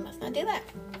again, you must not do that.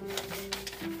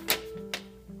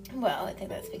 Well, I think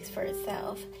that speaks for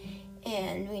itself,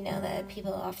 and we know that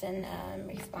people often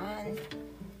respond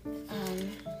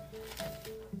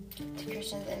to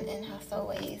Christians in hostile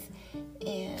ways,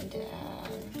 and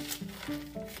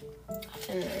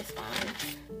often respond,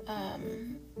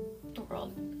 the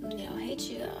world, hates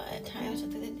you at times,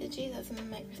 just like they did Jesus, and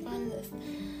might respond to this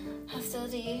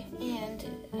hostility. And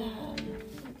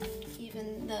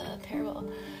even the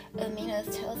parable of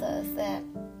Minas tells us that,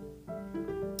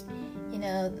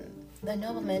 the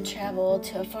nobleman traveled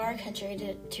to a far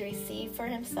country to receive for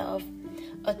himself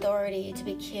authority to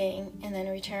be king, and then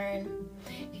in return,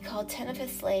 he called 10 of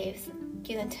his slaves,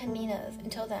 gave them 10 minas,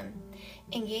 and told them,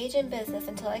 engage in business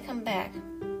until I come back.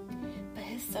 But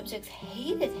his subjects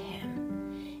hated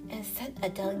him and sent a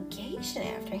delegation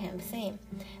after him, saying,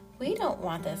 we don't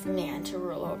want this man to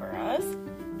rule over us.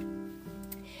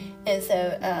 And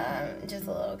so, just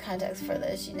a little context for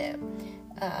this, if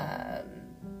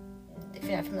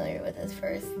you're not familiar with this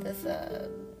verse, this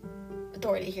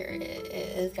authority here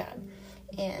is God.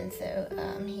 And so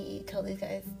he told these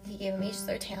guys, he gave them each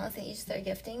their talents and each their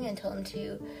gifting, and told them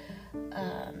to,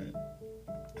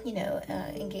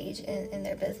 engage in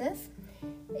their business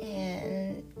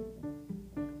and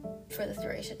for this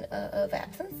duration of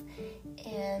absence.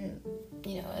 And,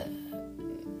 the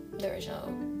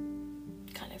original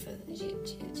context of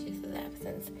Jesus'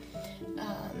 absence,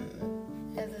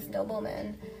 as this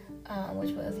nobleman,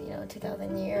 which was,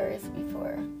 2,000 years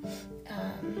before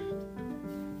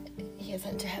he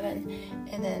ascended to heaven.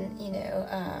 And then,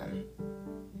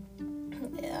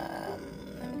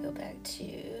 let me go back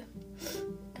to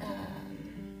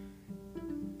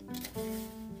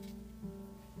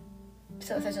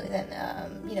so essentially then,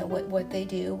 what they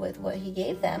do with what he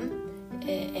gave them,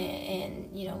 and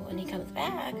when he comes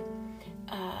back,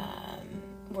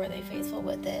 were they faithful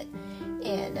with it,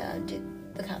 and did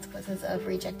the consequences of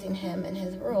rejecting him and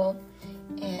his rule,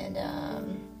 and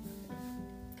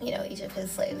each of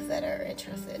his slaves that are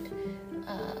entrusted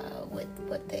with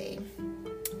what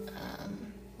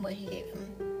he gave them.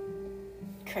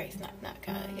 Christ, not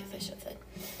God, I guess I should say.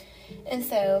 And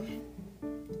so,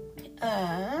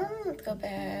 let's go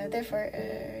back. Therefore,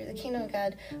 the kingdom of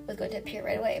God was going to appear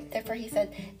right away. Therefore, he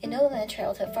said, a nobleman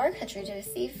traveled to a far country to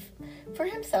receive for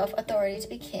himself authority to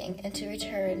be king and to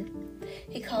return.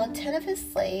 He called 10 of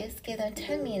his slaves, gave them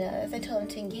 10 minas, and told them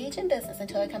to engage in business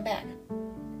until I come back.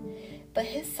 But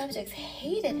his subjects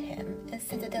hated him and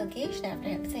sent a delegation after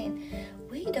him, saying,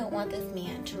 we don't want this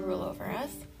man to rule over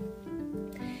us.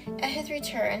 At his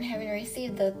return, having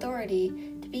received the authority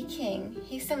to be king,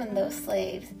 he summoned those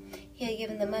slaves he had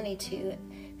given the money to,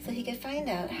 so he could find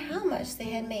out how much they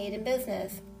had made in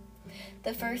business.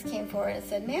 The first came forward and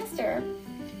said, Master.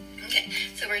 Okay,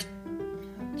 so we're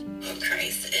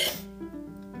Christ is.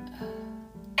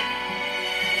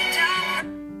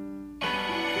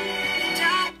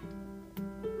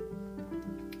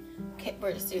 Okay,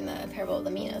 we're just doing the parable of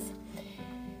the minas.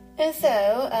 And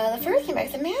so the first came back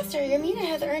and said, Master, your mina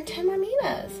has earned 10 more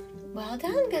minas. Well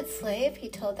done, good slave, he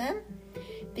told them.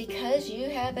 Because you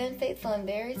have been faithful in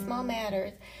very small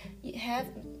matters, you have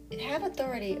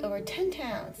authority over 10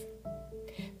 towns.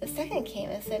 The second came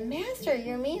and said, Master,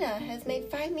 your mina has made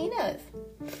 5 minas.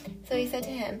 So he said to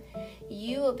him,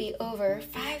 you will be over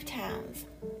 5 towns.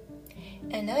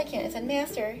 And another came and said,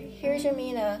 Master, here's your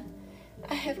mina.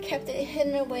 I have kept it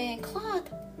hidden away in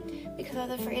cloth because I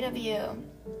was afraid of you.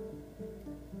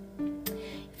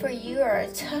 For you are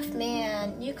a tough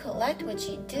man. You collect what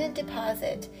you didn't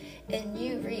deposit, and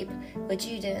you reap what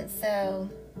you didn't sow.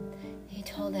 He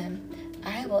told him,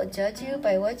 I will judge you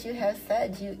by what you have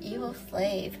said, you evil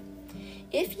slave.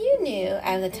 If you knew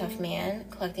I was a tough man,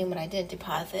 collecting what I didn't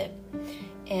deposit,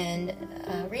 and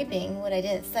reaping what I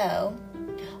didn't sow,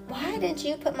 why didn't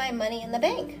you put my money in the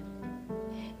bank?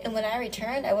 And when I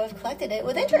returned, I would have collected it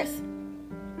with interest.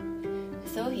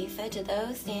 So he said to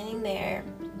those standing there,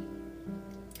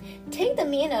 take the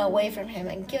mina away from him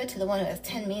and give it to the one who has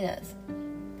 10 minas.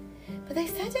 But they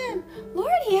said to him,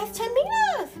 Lord, he has 10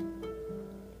 minas.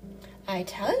 I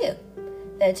tell you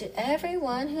that to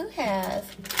everyone who has,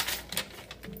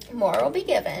 more will be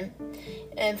given,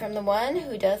 and from the one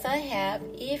who does not have,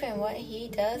 even what he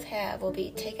does have will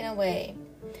be taken away.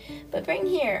 But bring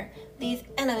here these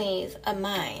enemies of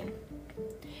mine,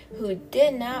 who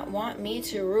did not want me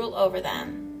to rule over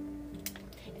them,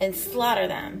 and slaughter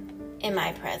them in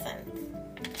my presence.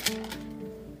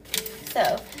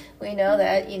 So we know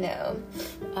that,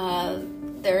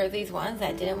 there are these ones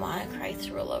that didn't want Christ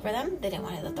to rule over them. They didn't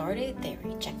want his authority. They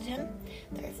rejected him.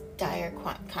 There's dire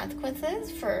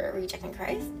consequences for rejecting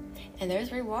Christ, and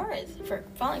there's rewards for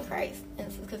following Christ. And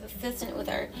this is consistent with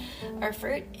our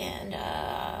fruit and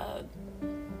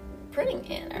pruning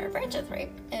in our branches,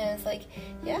 right? And it's like,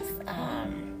 yes,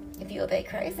 if you obey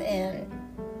Christ and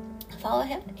follow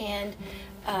him and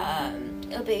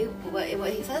obey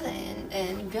what he says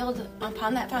and build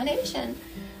upon that foundation,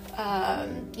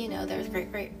 there's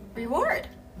great reward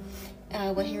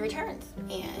when he returns.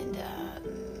 And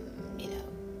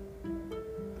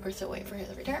we're still waiting for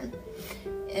his return.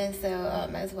 And so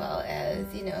as well as,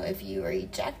 if you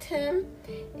reject him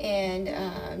and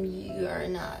you are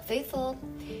not faithful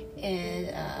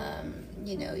and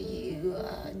you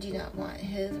do not want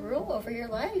his rule over your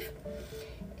life.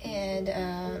 And,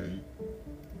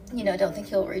 don't think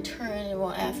he'll return and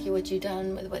won't ask you what you've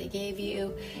done with what he gave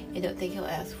you. And don't think he'll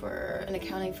ask for an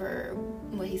accounting for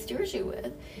what he steers you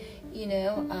with. You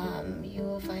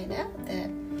will find out that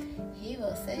he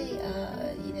will say,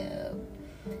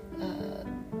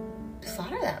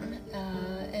 slaughter them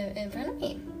in front of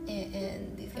me.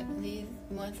 And these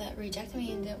ones that rejected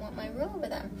me and didn't want my rule over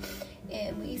them.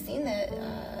 And we've seen that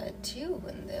too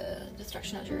when the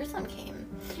destruction of Jerusalem came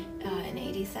in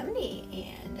AD 70,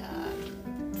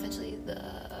 and essentially the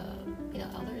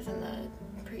elders and the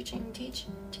teaching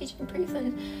priests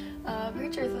and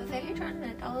preachers of the Sanhedrin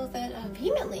and all of that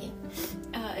vehemently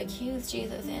accused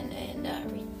Jesus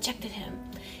and rejected him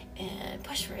and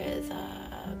pushed for his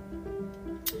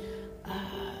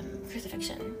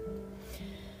crucifixion.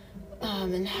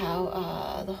 And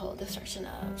how the whole destruction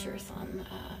of Jerusalem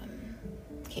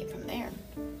came from there.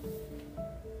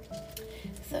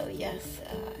 So yes,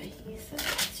 he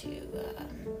says to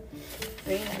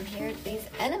bring them here, these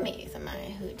enemies of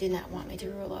mine who did not want me to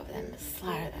rule over them,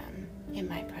 slaughter them in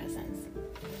my presence.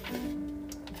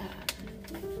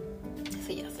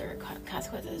 So yes, there are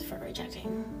consequences for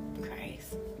rejecting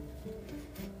Christ.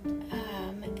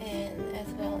 And as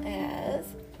well as,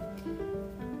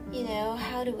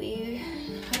 how do we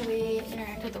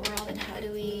interact with the world, and how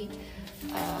do we,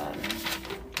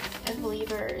 as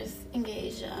believers,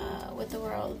 engage with the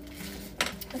world?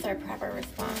 What's our proper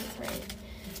response, right?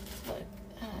 But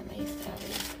I used to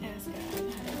always ask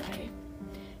God, how do I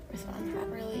respond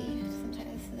properly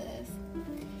sometimes to this?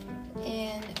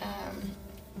 And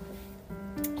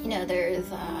there's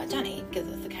John 8 gives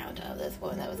us account of this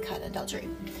woman that was caught in adultery.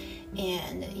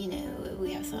 And,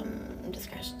 we have some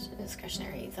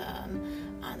discretionaries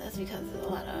on this, because a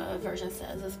lot of versions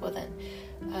says this wasn't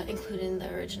included in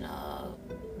the original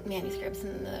manuscripts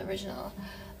and the original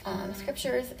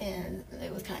scriptures, and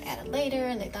it was kind of added later,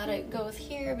 and they thought it goes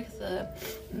here because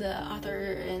the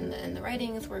author and the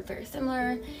writings were very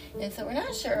similar. And so we're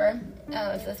not sure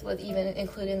if this was even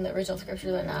included in the original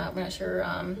scriptures or not. We're not sure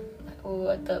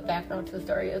what the background to the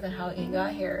story is and how it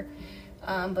got here.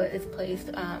 But it's placed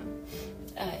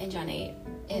in John 8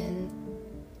 in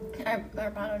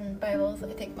our modern Bibles.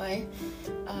 I think my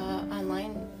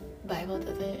online Bible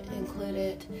doesn't include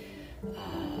it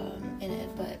in it,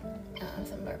 but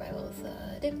some of our Bibles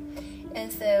do.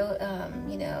 And so,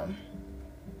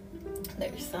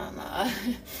 there's some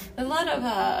a lot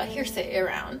of hearsay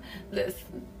around this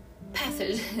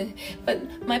passage.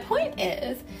 But my point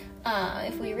is,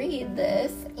 if we read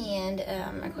this, and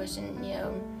I question,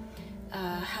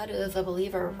 how does a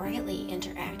believer rightly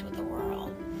interact with the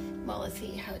world? Well, let's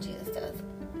see how Jesus does.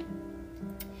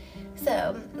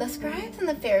 So, the scribes and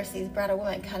the Pharisees brought a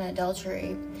woman caught in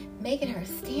adultery, making her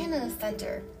stand in the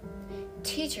center.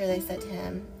 Teacher, they said to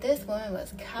him, this woman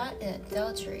was caught in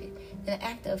adultery, in an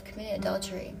act of committing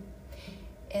adultery.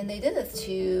 And they did this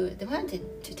they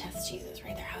wanted to test Jesus,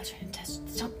 right? They're always trying to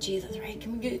stump Jesus, right?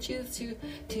 Can we get Jesus to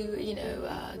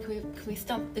can we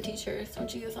stump the teacher, stump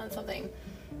Jesus on something?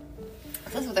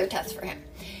 So this was their test for him.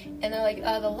 And they're like,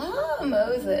 the law of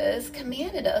Moses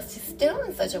commanded us to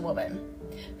stone such a woman.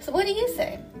 So what do you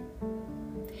say?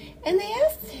 And they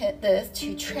asked this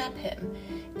to trap him,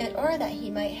 in order that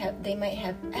they might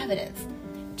have evidence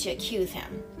to accuse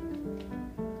him.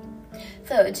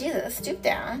 So Jesus stooped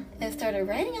down and started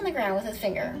writing on the ground with his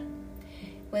finger.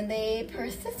 When they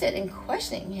persisted in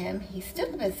questioning him, he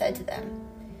stood up and said to them,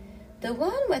 the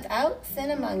one without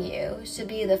sin among you should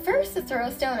be the first to throw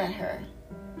a stone at her.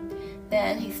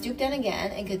 Then he stooped down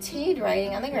again and continued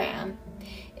writing on the ground.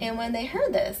 And when they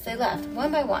heard this, they left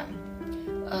one by one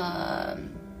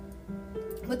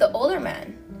with the older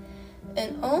men.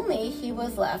 And only he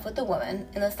was left with the woman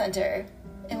in the center.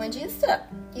 And when Jesus stood up,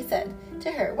 he said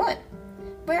to her, "What?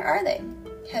 Where are they?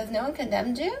 Has no one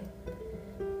condemned you?"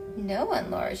 "No one,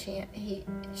 Lord," she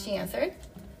answered.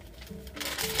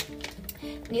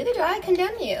 "Neither do I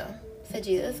condemn you," said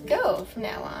Jesus. "Go from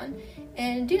now on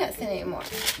and do not sin anymore."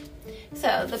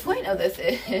 So the point of this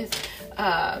is,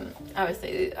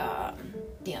 obviously,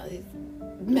 these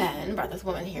men brought this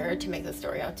woman here to make the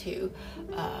story out to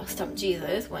stump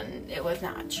Jesus when it was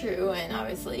not true. And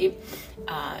obviously,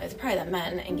 it's probably the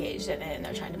men engaged in it, and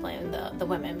they're trying to blame the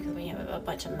women, because when you have a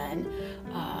bunch of men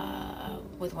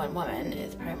with one woman,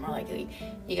 it's probably more likely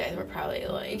you guys were probably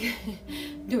like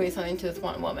doing something to this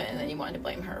one woman, and then you wanted to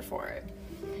blame her for it.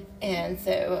 And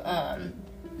so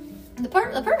the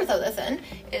purpose of this then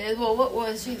is, well, what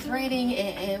was Jesus writing,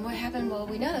 and what happened? Well,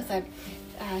 we notice that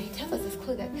he tells us this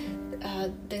clue that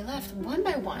they left one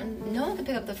by one. No one could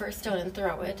pick up the first stone and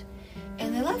throw it.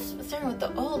 And they left, starting with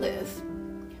the oldest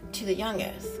to the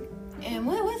youngest. And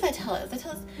what does that tell us? That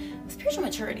tells us spiritual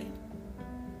maturity,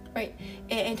 right?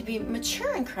 And to be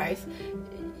mature in Christ,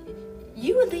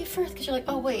 you would leave first because you're like,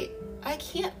 oh, wait, I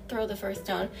can't throw the first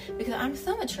stone because I'm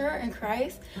so mature in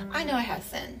Christ. I know I have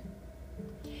sin.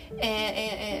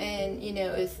 And you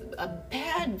know, it's a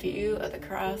bad view of the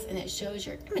cross, and it shows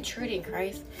your immaturity in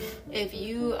Christ. If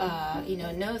you, you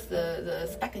know, notice the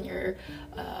speck in your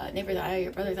neighbor's eye,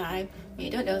 your brother's eye, and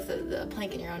you don't notice the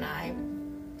plank in your own eye.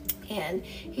 And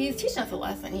he's teaching us a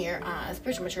lesson here on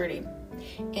spiritual maturity.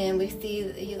 And we see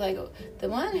that he's like, the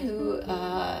one who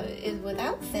is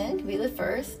without sin can be the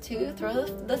first to throw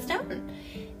the stone.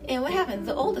 And what happens?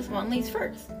 The oldest one leaves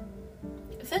first.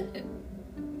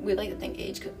 We like to think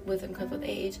wisdom comes with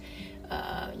age,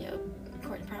 you know,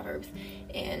 according to Proverbs.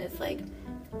 And it's like,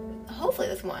 hopefully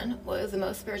this one was the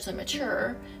most spiritually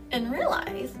mature and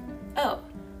realized, oh,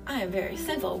 I am very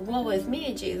sinful. Woe is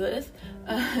me, Jesus.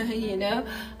 You know,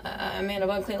 a man of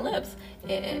unclean lips.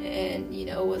 And, you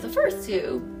know, was the first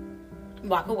to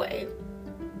walk away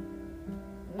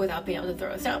without being able to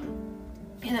throw a stone.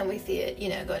 And then we see it, you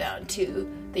know, go down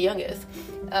to the youngest,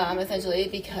 essentially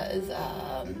because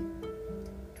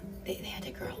they had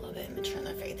to grow a little bit and mature in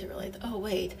their faith to realize, oh,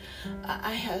 wait,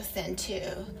 I have sin too.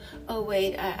 Oh,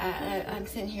 wait, I'm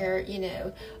sitting here, you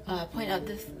know, pointing out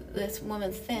this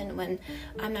woman's sin when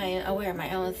I'm not even aware of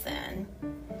my own sin.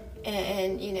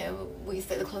 And, you know, we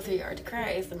say the closer you are to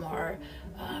Christ, the more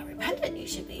repentant you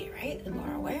should be, right? The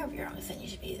more aware of your own sin you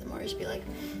should be, the more you should be like,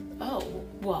 oh,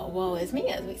 well, woe is me,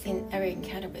 as we've seen every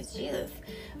encounter with Jesus.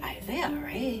 Isaiah,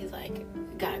 right? He's like,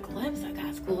 got a glimpse of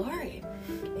God's glory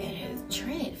in his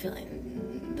train,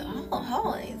 feeling the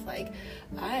whole, and he's like,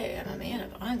 I am a man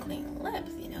of unclean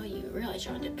lips. You know, you realize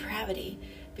your own depravity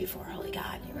before a holy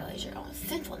God. You realize your own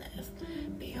sinfulness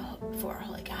before a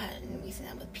holy God. And we see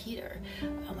that with Peter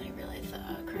when he realized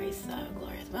Christ's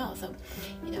glory as well. So,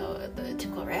 you know, the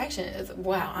typical reaction is,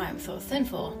 wow, I'm so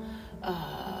sinful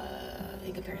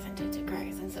in comparison to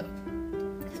Christ. And so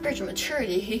spiritual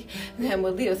maturity then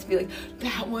would lead us to be like,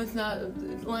 that one's not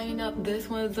lining up, this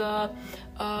one's got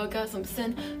some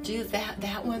sin, Jesus,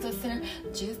 that one's a sinner,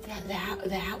 Jesus,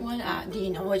 that one, do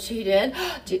you know what she did?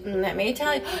 Let me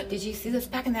tell you, did you see the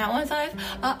speck in that one's eyes?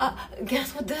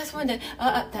 Guess what this one did?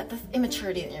 That's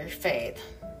immaturity in your faith.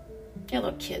 You're a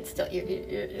little kid still, you're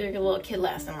a little kid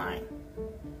last in line.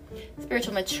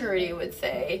 Spiritual maturity would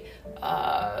say,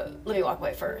 let me walk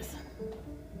away first.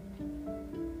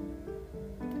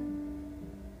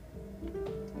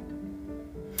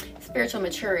 Spiritual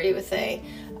maturity would say,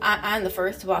 I'm the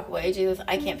first to walk away, Jesus.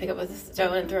 I can't pick up a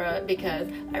stone and throw it because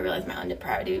I realize my own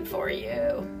depravity before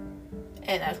you.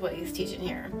 And that's what he's teaching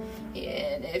here.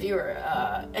 And if you were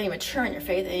any mature in your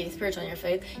faith, any spiritual in your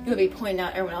faith, you would be pointing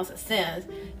out everyone else's sins.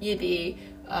 You'd be,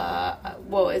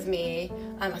 woe is me,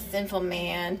 I'm a sinful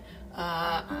man.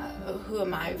 Who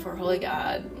am I before holy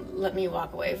God? Let me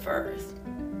walk away first.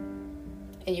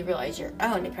 And you realize your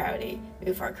own depravity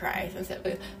before Christ. And so,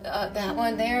 that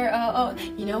one there,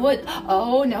 you know what?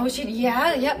 Oh, no,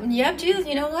 yep, Jesus,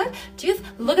 you know what? Jesus,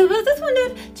 look at what this one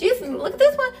did. Jesus, look at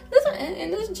this one.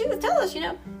 And this Jesus tells us, you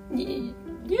know,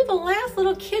 you're the last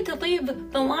little kid to leave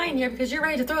the line here because you're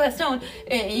ready to throw that stone,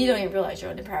 and you don't even realize your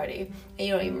own depravity, and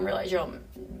you don't even realize your own,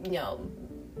 you know,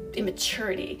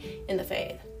 immaturity in the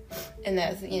faith. And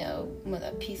that's, you know, one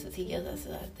of the pieces he gives us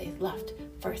that they left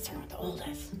first turn with the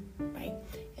oldest, right?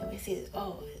 And we see,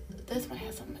 oh, this one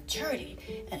has some maturity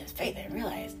and his faith. I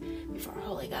realized before a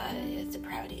holy God his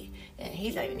depravity, and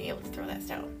he's not even able to throw that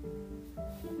stone.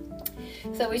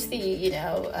 So we see, you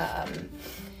know,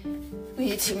 we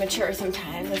need to mature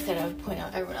sometimes instead of pointing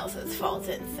out everyone else's faults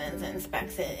and sins and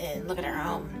specks it, and look at our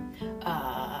own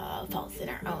faults and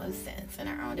our own sins and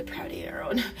our own depravity and our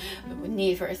own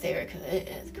need for a Savior, because it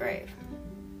is grave.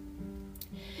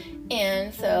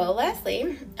 And so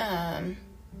lastly,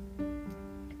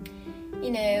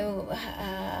 you know,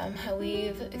 how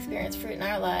we've experienced fruit in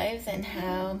our lives and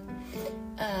how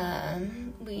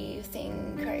we've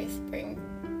seen Christ bring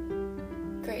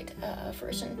great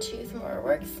fruition to some of our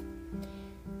works.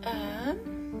 I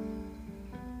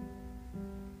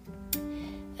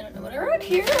don't know what I wrote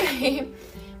here,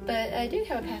 but I do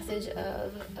have a passage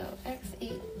of Acts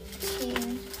 18:12,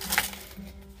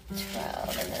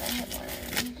 and then I have one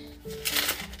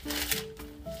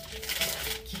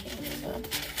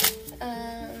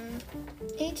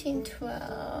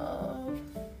 18:12.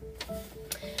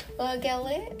 While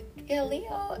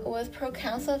Gallio was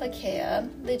proconsul of Achaia,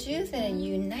 the Jews made a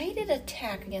united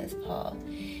attack against Paul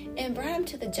and brought him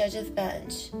to the judge's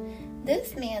bench.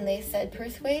 This man, they said,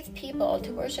 persuades people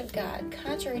to worship God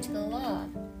contrary to the law.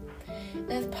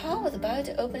 And as Paul was about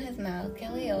to open his mouth,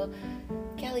 Gallio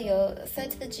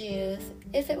said to the Jews,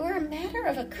 "If it were a matter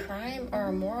of a crime or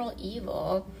a moral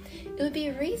evil, it would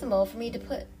be reasonable for me to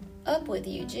put up with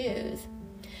you Jews.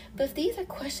 But if these are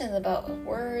questions about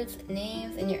words,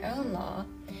 names, and your own law,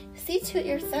 see to it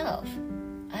yourself.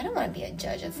 I don't want to be a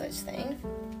judge of such things."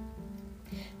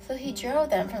 So he drove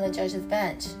them from the judge's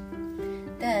bench.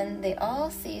 Then they all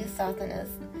seized Sosthenes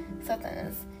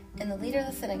and the leader of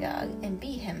the synagogue and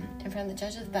beat him in front of the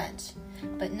judge's bench.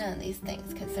 But none of these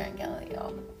things concern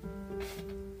Gallio.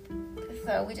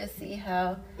 So we just see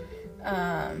how,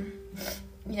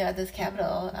 at this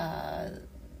capital,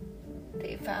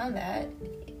 they found that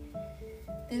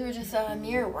these were just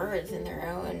mere words in their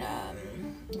own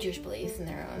Jewish beliefs, in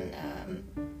their own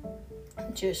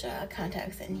Jewish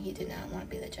context, and he did not want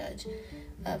to be the judge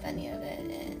of any of it,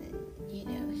 and he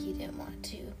didn't want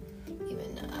to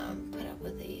even put up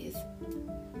with these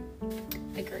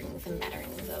bickerings and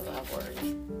matterings of words,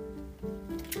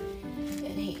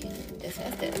 and he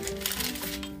dismissed it.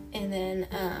 And then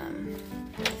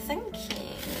 2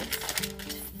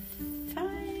 Kings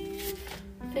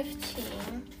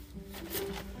 5:15.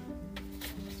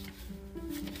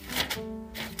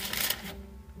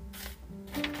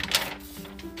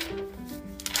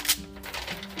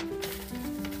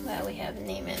 We have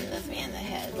Naaman, this man that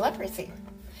had leprosy.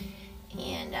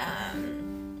 And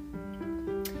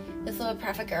this little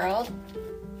prophet girl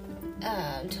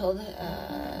told,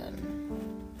 I'll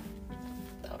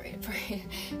read it for you.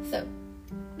 So,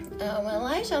 when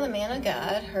Elijah, the man of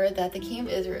God, heard that the king of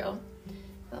Israel,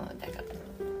 back up.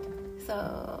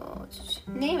 So,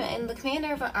 Naaman, the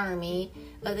commander of an army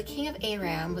of the king of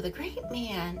Aram, was a great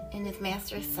man in his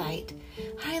master's sight,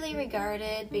 highly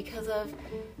regarded because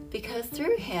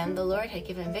through him the Lord had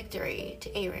given victory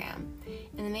to Aram.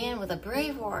 And the man was a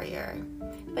brave warrior,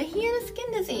 but he had a skin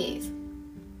disease.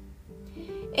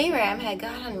 Aram had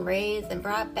got on raids and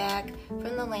brought back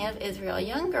from the land of Israel a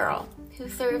young girl who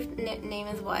served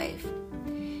Naaman's wife.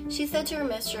 She said to her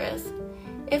mistress,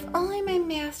 "If only my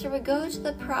master would go to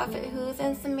the prophet who is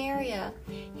in Samaria,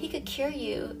 he could cure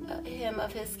him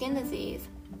of his skin disease."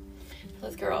 So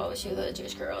this girl, she was a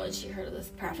Jewish girl, and she heard of this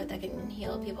prophet that can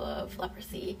heal people of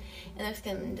leprosy and their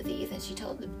skin disease, and she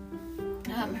told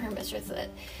her mistress that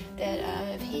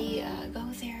if he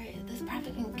goes there, this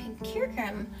prophet can cure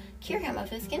him of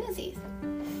his skin disease.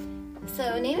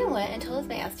 So Naaman went and told his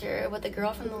master what the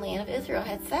girl from the land of Israel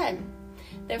had said.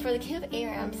 Therefore the king of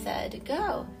Aram said,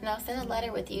 "Go, and I'll send a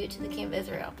letter with you to the king of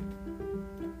Israel."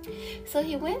 So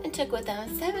he went and took with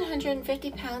him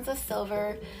 750 pounds of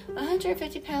silver,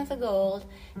 150 pounds of gold,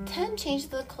 10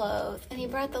 changes of clothes, and he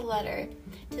brought the letter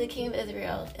to the king of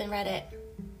Israel and read it.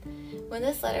 "When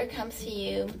this letter comes to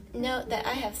you, note that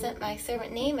I have sent my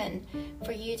servant Naaman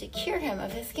for you to cure him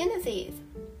of his skin disease."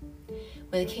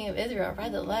 When the king of Israel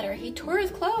read the letter, he tore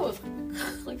his clothes,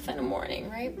 like sign of mourning,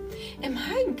 right? Am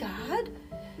I God,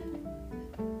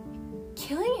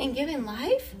 killing and giving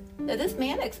life, that this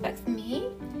man expects me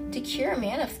to cure a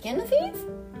man of skin disease?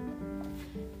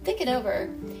 Think it over.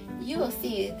 You will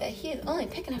see that he is only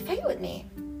picking a fight with me.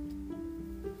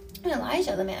 When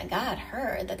Elijah, the man of God,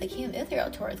 heard that the king of Israel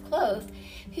tore his clothes,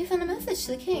 he sent a message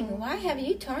to the king, "Why have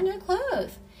you torn your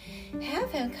clothes?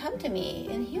 Have him come to me,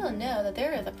 and he will know that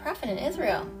there is a prophet in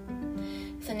Israel."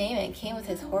 So Naaman came with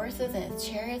his horses and his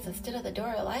chariots and stood at the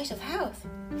door of Elijah's house.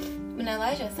 When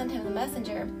Elijah sent him a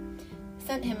messenger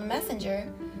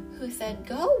who said,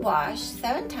 "Go wash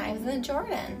 7 times in the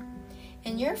Jordan,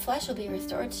 and your flesh will be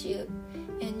restored to you,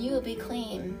 and you will be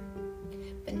clean."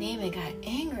 But Naaman got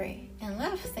angry and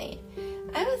left, saying,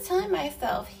 "I was telling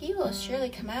myself, he will surely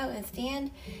come out and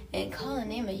stand and call the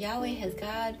name of Yahweh his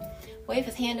God, wave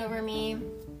his hand over me,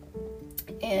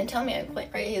 and tell me I'm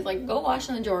clean." Right? He's like, "Go wash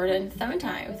in the Jordan 7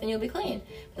 times and you'll be clean."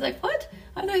 He's like, "What?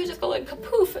 I thought you just go like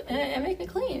kapoof and make me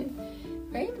clean."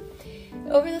 Right?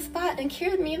 "Over the spot and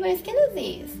cured me of my skin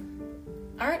disease.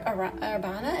 Aren't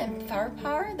Arbana and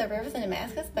Pharpar, the rivers in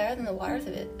Damascus, better than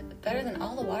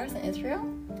all the waters in Israel?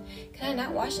 Can I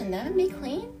not wash in them and be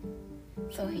clean?"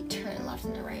 So he turned left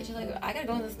in a rage. He's like, "I gotta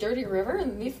go in this dirty river,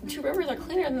 and these 2 rivers are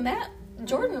cleaner than that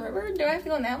Jordan River. Do I have to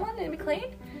go in that one and be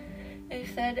clean?" And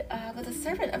he said, but the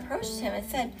servant approached him and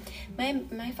said,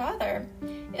 My father,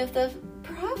 if the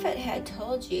prophet had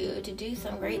told you to do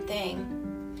some great thing,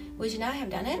 would you not have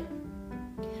done it?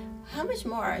 How much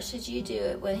more should you do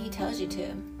it when he tells you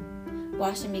to?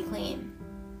 Wash and be clean."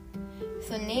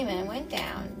 So Naaman went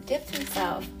down, dipped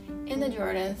himself in the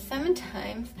Jordan 7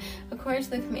 times, according to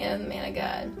the command of the man of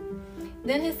God.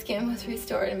 Then his skin was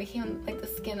restored and became like the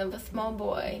skin of a small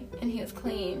boy, and he was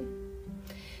clean.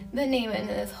 Then Naaman and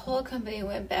his whole company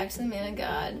went back to the man of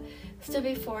God, stood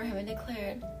before him and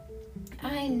declared,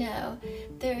 I know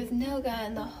there is no God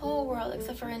in the whole world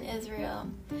except for in Israel.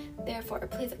 Therefore,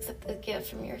 please accept the gift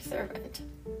from your servant.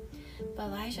 But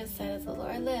Elijah said, as the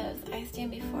Lord lives, I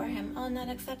stand before him, I'll not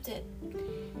accept it.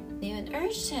 Naaman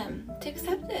urged him to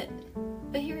accept it,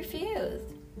 but he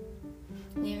refused.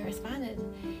 Naaman responded,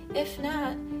 if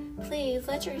not, please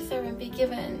let your servant be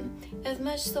given as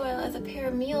much soil as a pair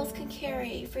of mules can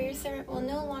carry, for your servant will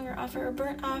no longer offer a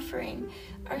burnt offering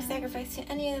or sacrifice to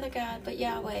any other God but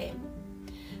Yahweh.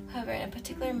 However, in a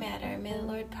particular matter, may the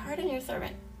Lord pardon your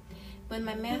servant. When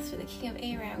my master, the king of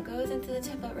Aram, goes into the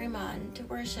temple of Rimmon to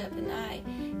worship, and I,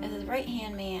 as his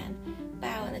right-hand man,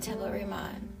 bow in the temple of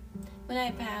Rimmon. When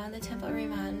I bow in the temple of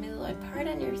Rimmon, may the Lord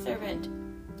pardon your servant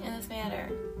in this matter.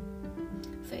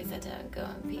 So he said to him, go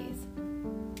in peace.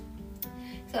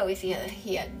 So we see that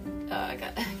he had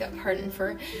got pardoned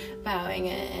for bowing,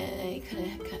 and he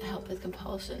couldn't help his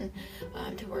compulsion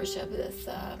to worship this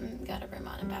God of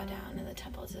Rimmon and bow down in the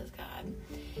temple to his God.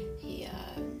 He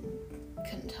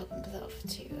couldn't help himself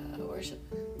to worship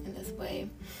in this way,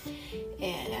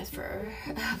 and asked for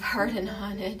a pardon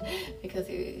on it because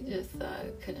he just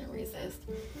couldn't resist.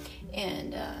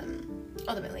 And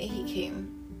ultimately, he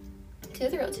came to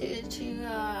Israel to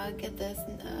get this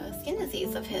skin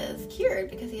disease of his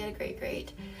cured, because he had a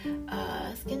great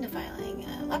skin defiling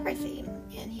leprosy,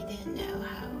 and he didn't know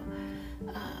how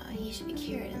he should be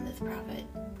cured. And this prophet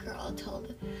girl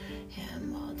told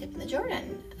him, well, dip in the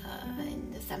Jordan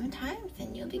in the 7 times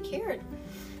and you'll be cured.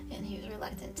 And he was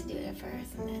reluctant to do it at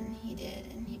first, and then he did,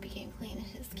 and he became clean.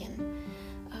 His skin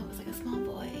was like a small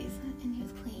boy's, and he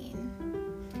was clean.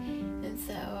 And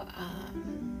so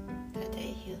that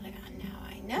day he was like, oh, now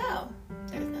I know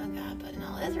there's no God but in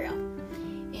all Israel.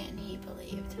 And he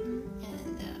believed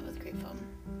and was grateful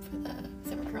for the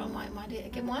servant girl.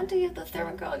 Wanted to give the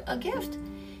servant girl a gift,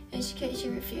 and she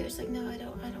refused. She's like, no,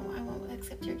 I won't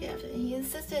accept your gift. And he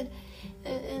insisted,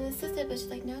 but she's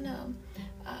like, no,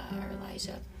 or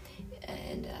Elijah.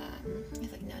 And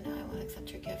he's like, no, I won't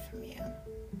accept your gift from you.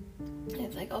 And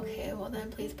it's like, okay, well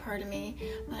then please pardon me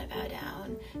when I bow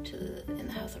down in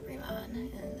the house of Rimmon,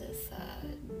 in this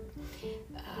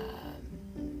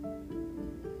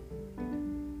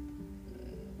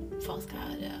false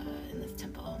god in this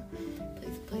temple.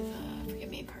 Please forgive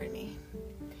me, pardon me.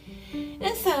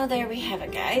 And so there we have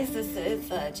it, guys. This is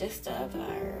the gist of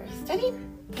our study,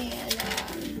 and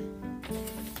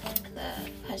the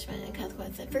punishment and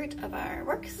consequence and fruit of our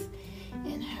works,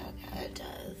 and how God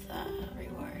does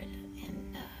reward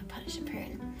and punish and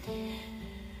prune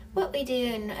what we do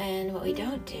and what we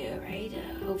don't do, right?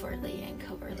 Overtly and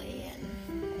covertly, and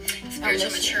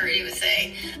spiritual maturity would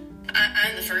say,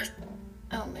 I'm the first.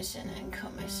 Omission and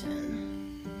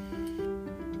commission.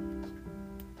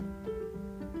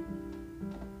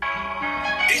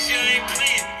 This year ain't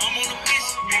playing. I'm on a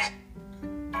mission.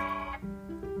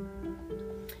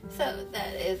 So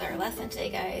that is our lesson today,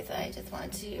 guys. I just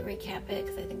wanted to recap it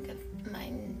because I think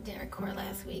mine didn't record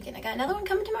last week, and I got another one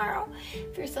coming tomorrow.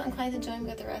 If you're still inclined to join, we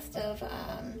got the rest of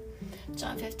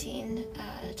John 15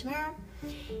 tomorrow,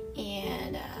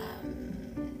 and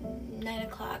 9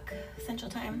 o'clock Central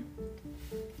Time.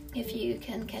 If you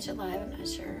can catch it live, I'm not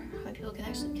sure how many people can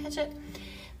actually catch it,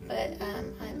 but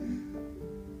I'm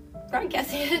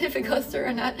broadcasting it if it goes through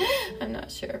or not. I'm not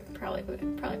sure. Probably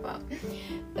won't.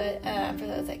 But for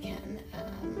those that can,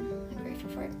 I'm grateful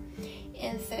for it.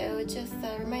 And so just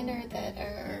a reminder that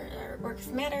our works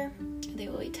matter. They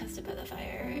will be tested by the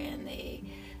fire, and they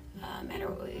matter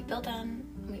what we build on.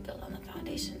 We build on the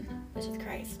foundation, which is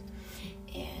Christ.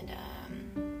 And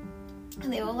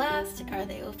they will last, or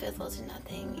they will fizzle to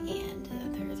nothing. And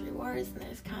there's rewards and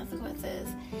there's consequences.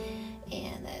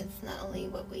 And that's not only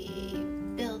what we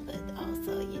build, but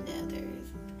also,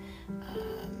 there's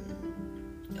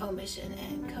omission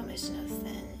and commission of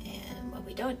sin, and what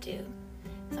we don't do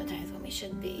sometimes when we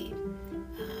should be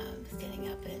standing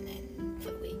up and for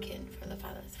the weak, and for the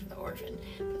fatherless, for the orphan,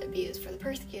 for the abused, for the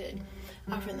persecuted,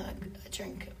 offering them a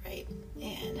drink, right?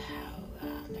 And how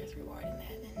there's reward in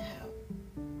that, and how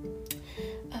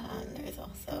there's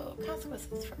also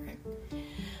consequences for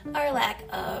our lack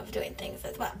of doing things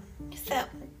as well. So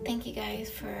thank you guys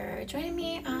for joining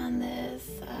me on this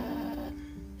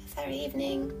Saturday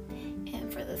evening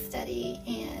and for the study,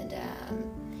 and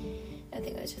I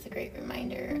think it was just a great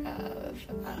reminder of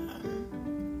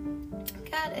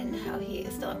God and how He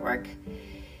is still at work.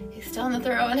 He's still on the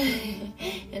throne,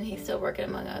 and He's still working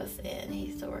among us, and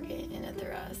He's still working in and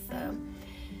through us. So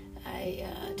I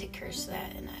take courage to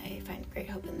that, and I find great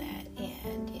hope in that.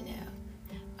 And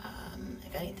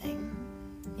if anything,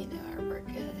 our work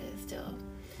is still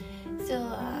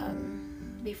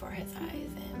before his eyes,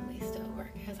 and we still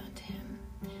work as unto him.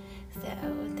 So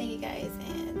thank you guys,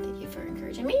 and thank you for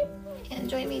encouraging me and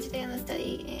joining me today on the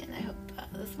study, and I hope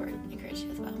this word encouraged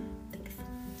you as well. Thanks.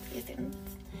 See you soon.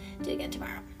 Let's do it again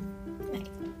tomorrow. Good night.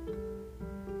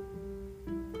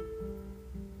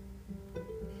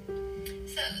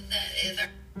 So that is our...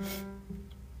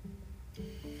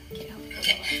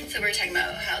 Okay, so we're talking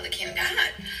about how the kingdom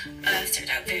of God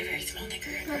started out very, very small, and then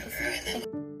grew and grew and grew, and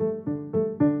then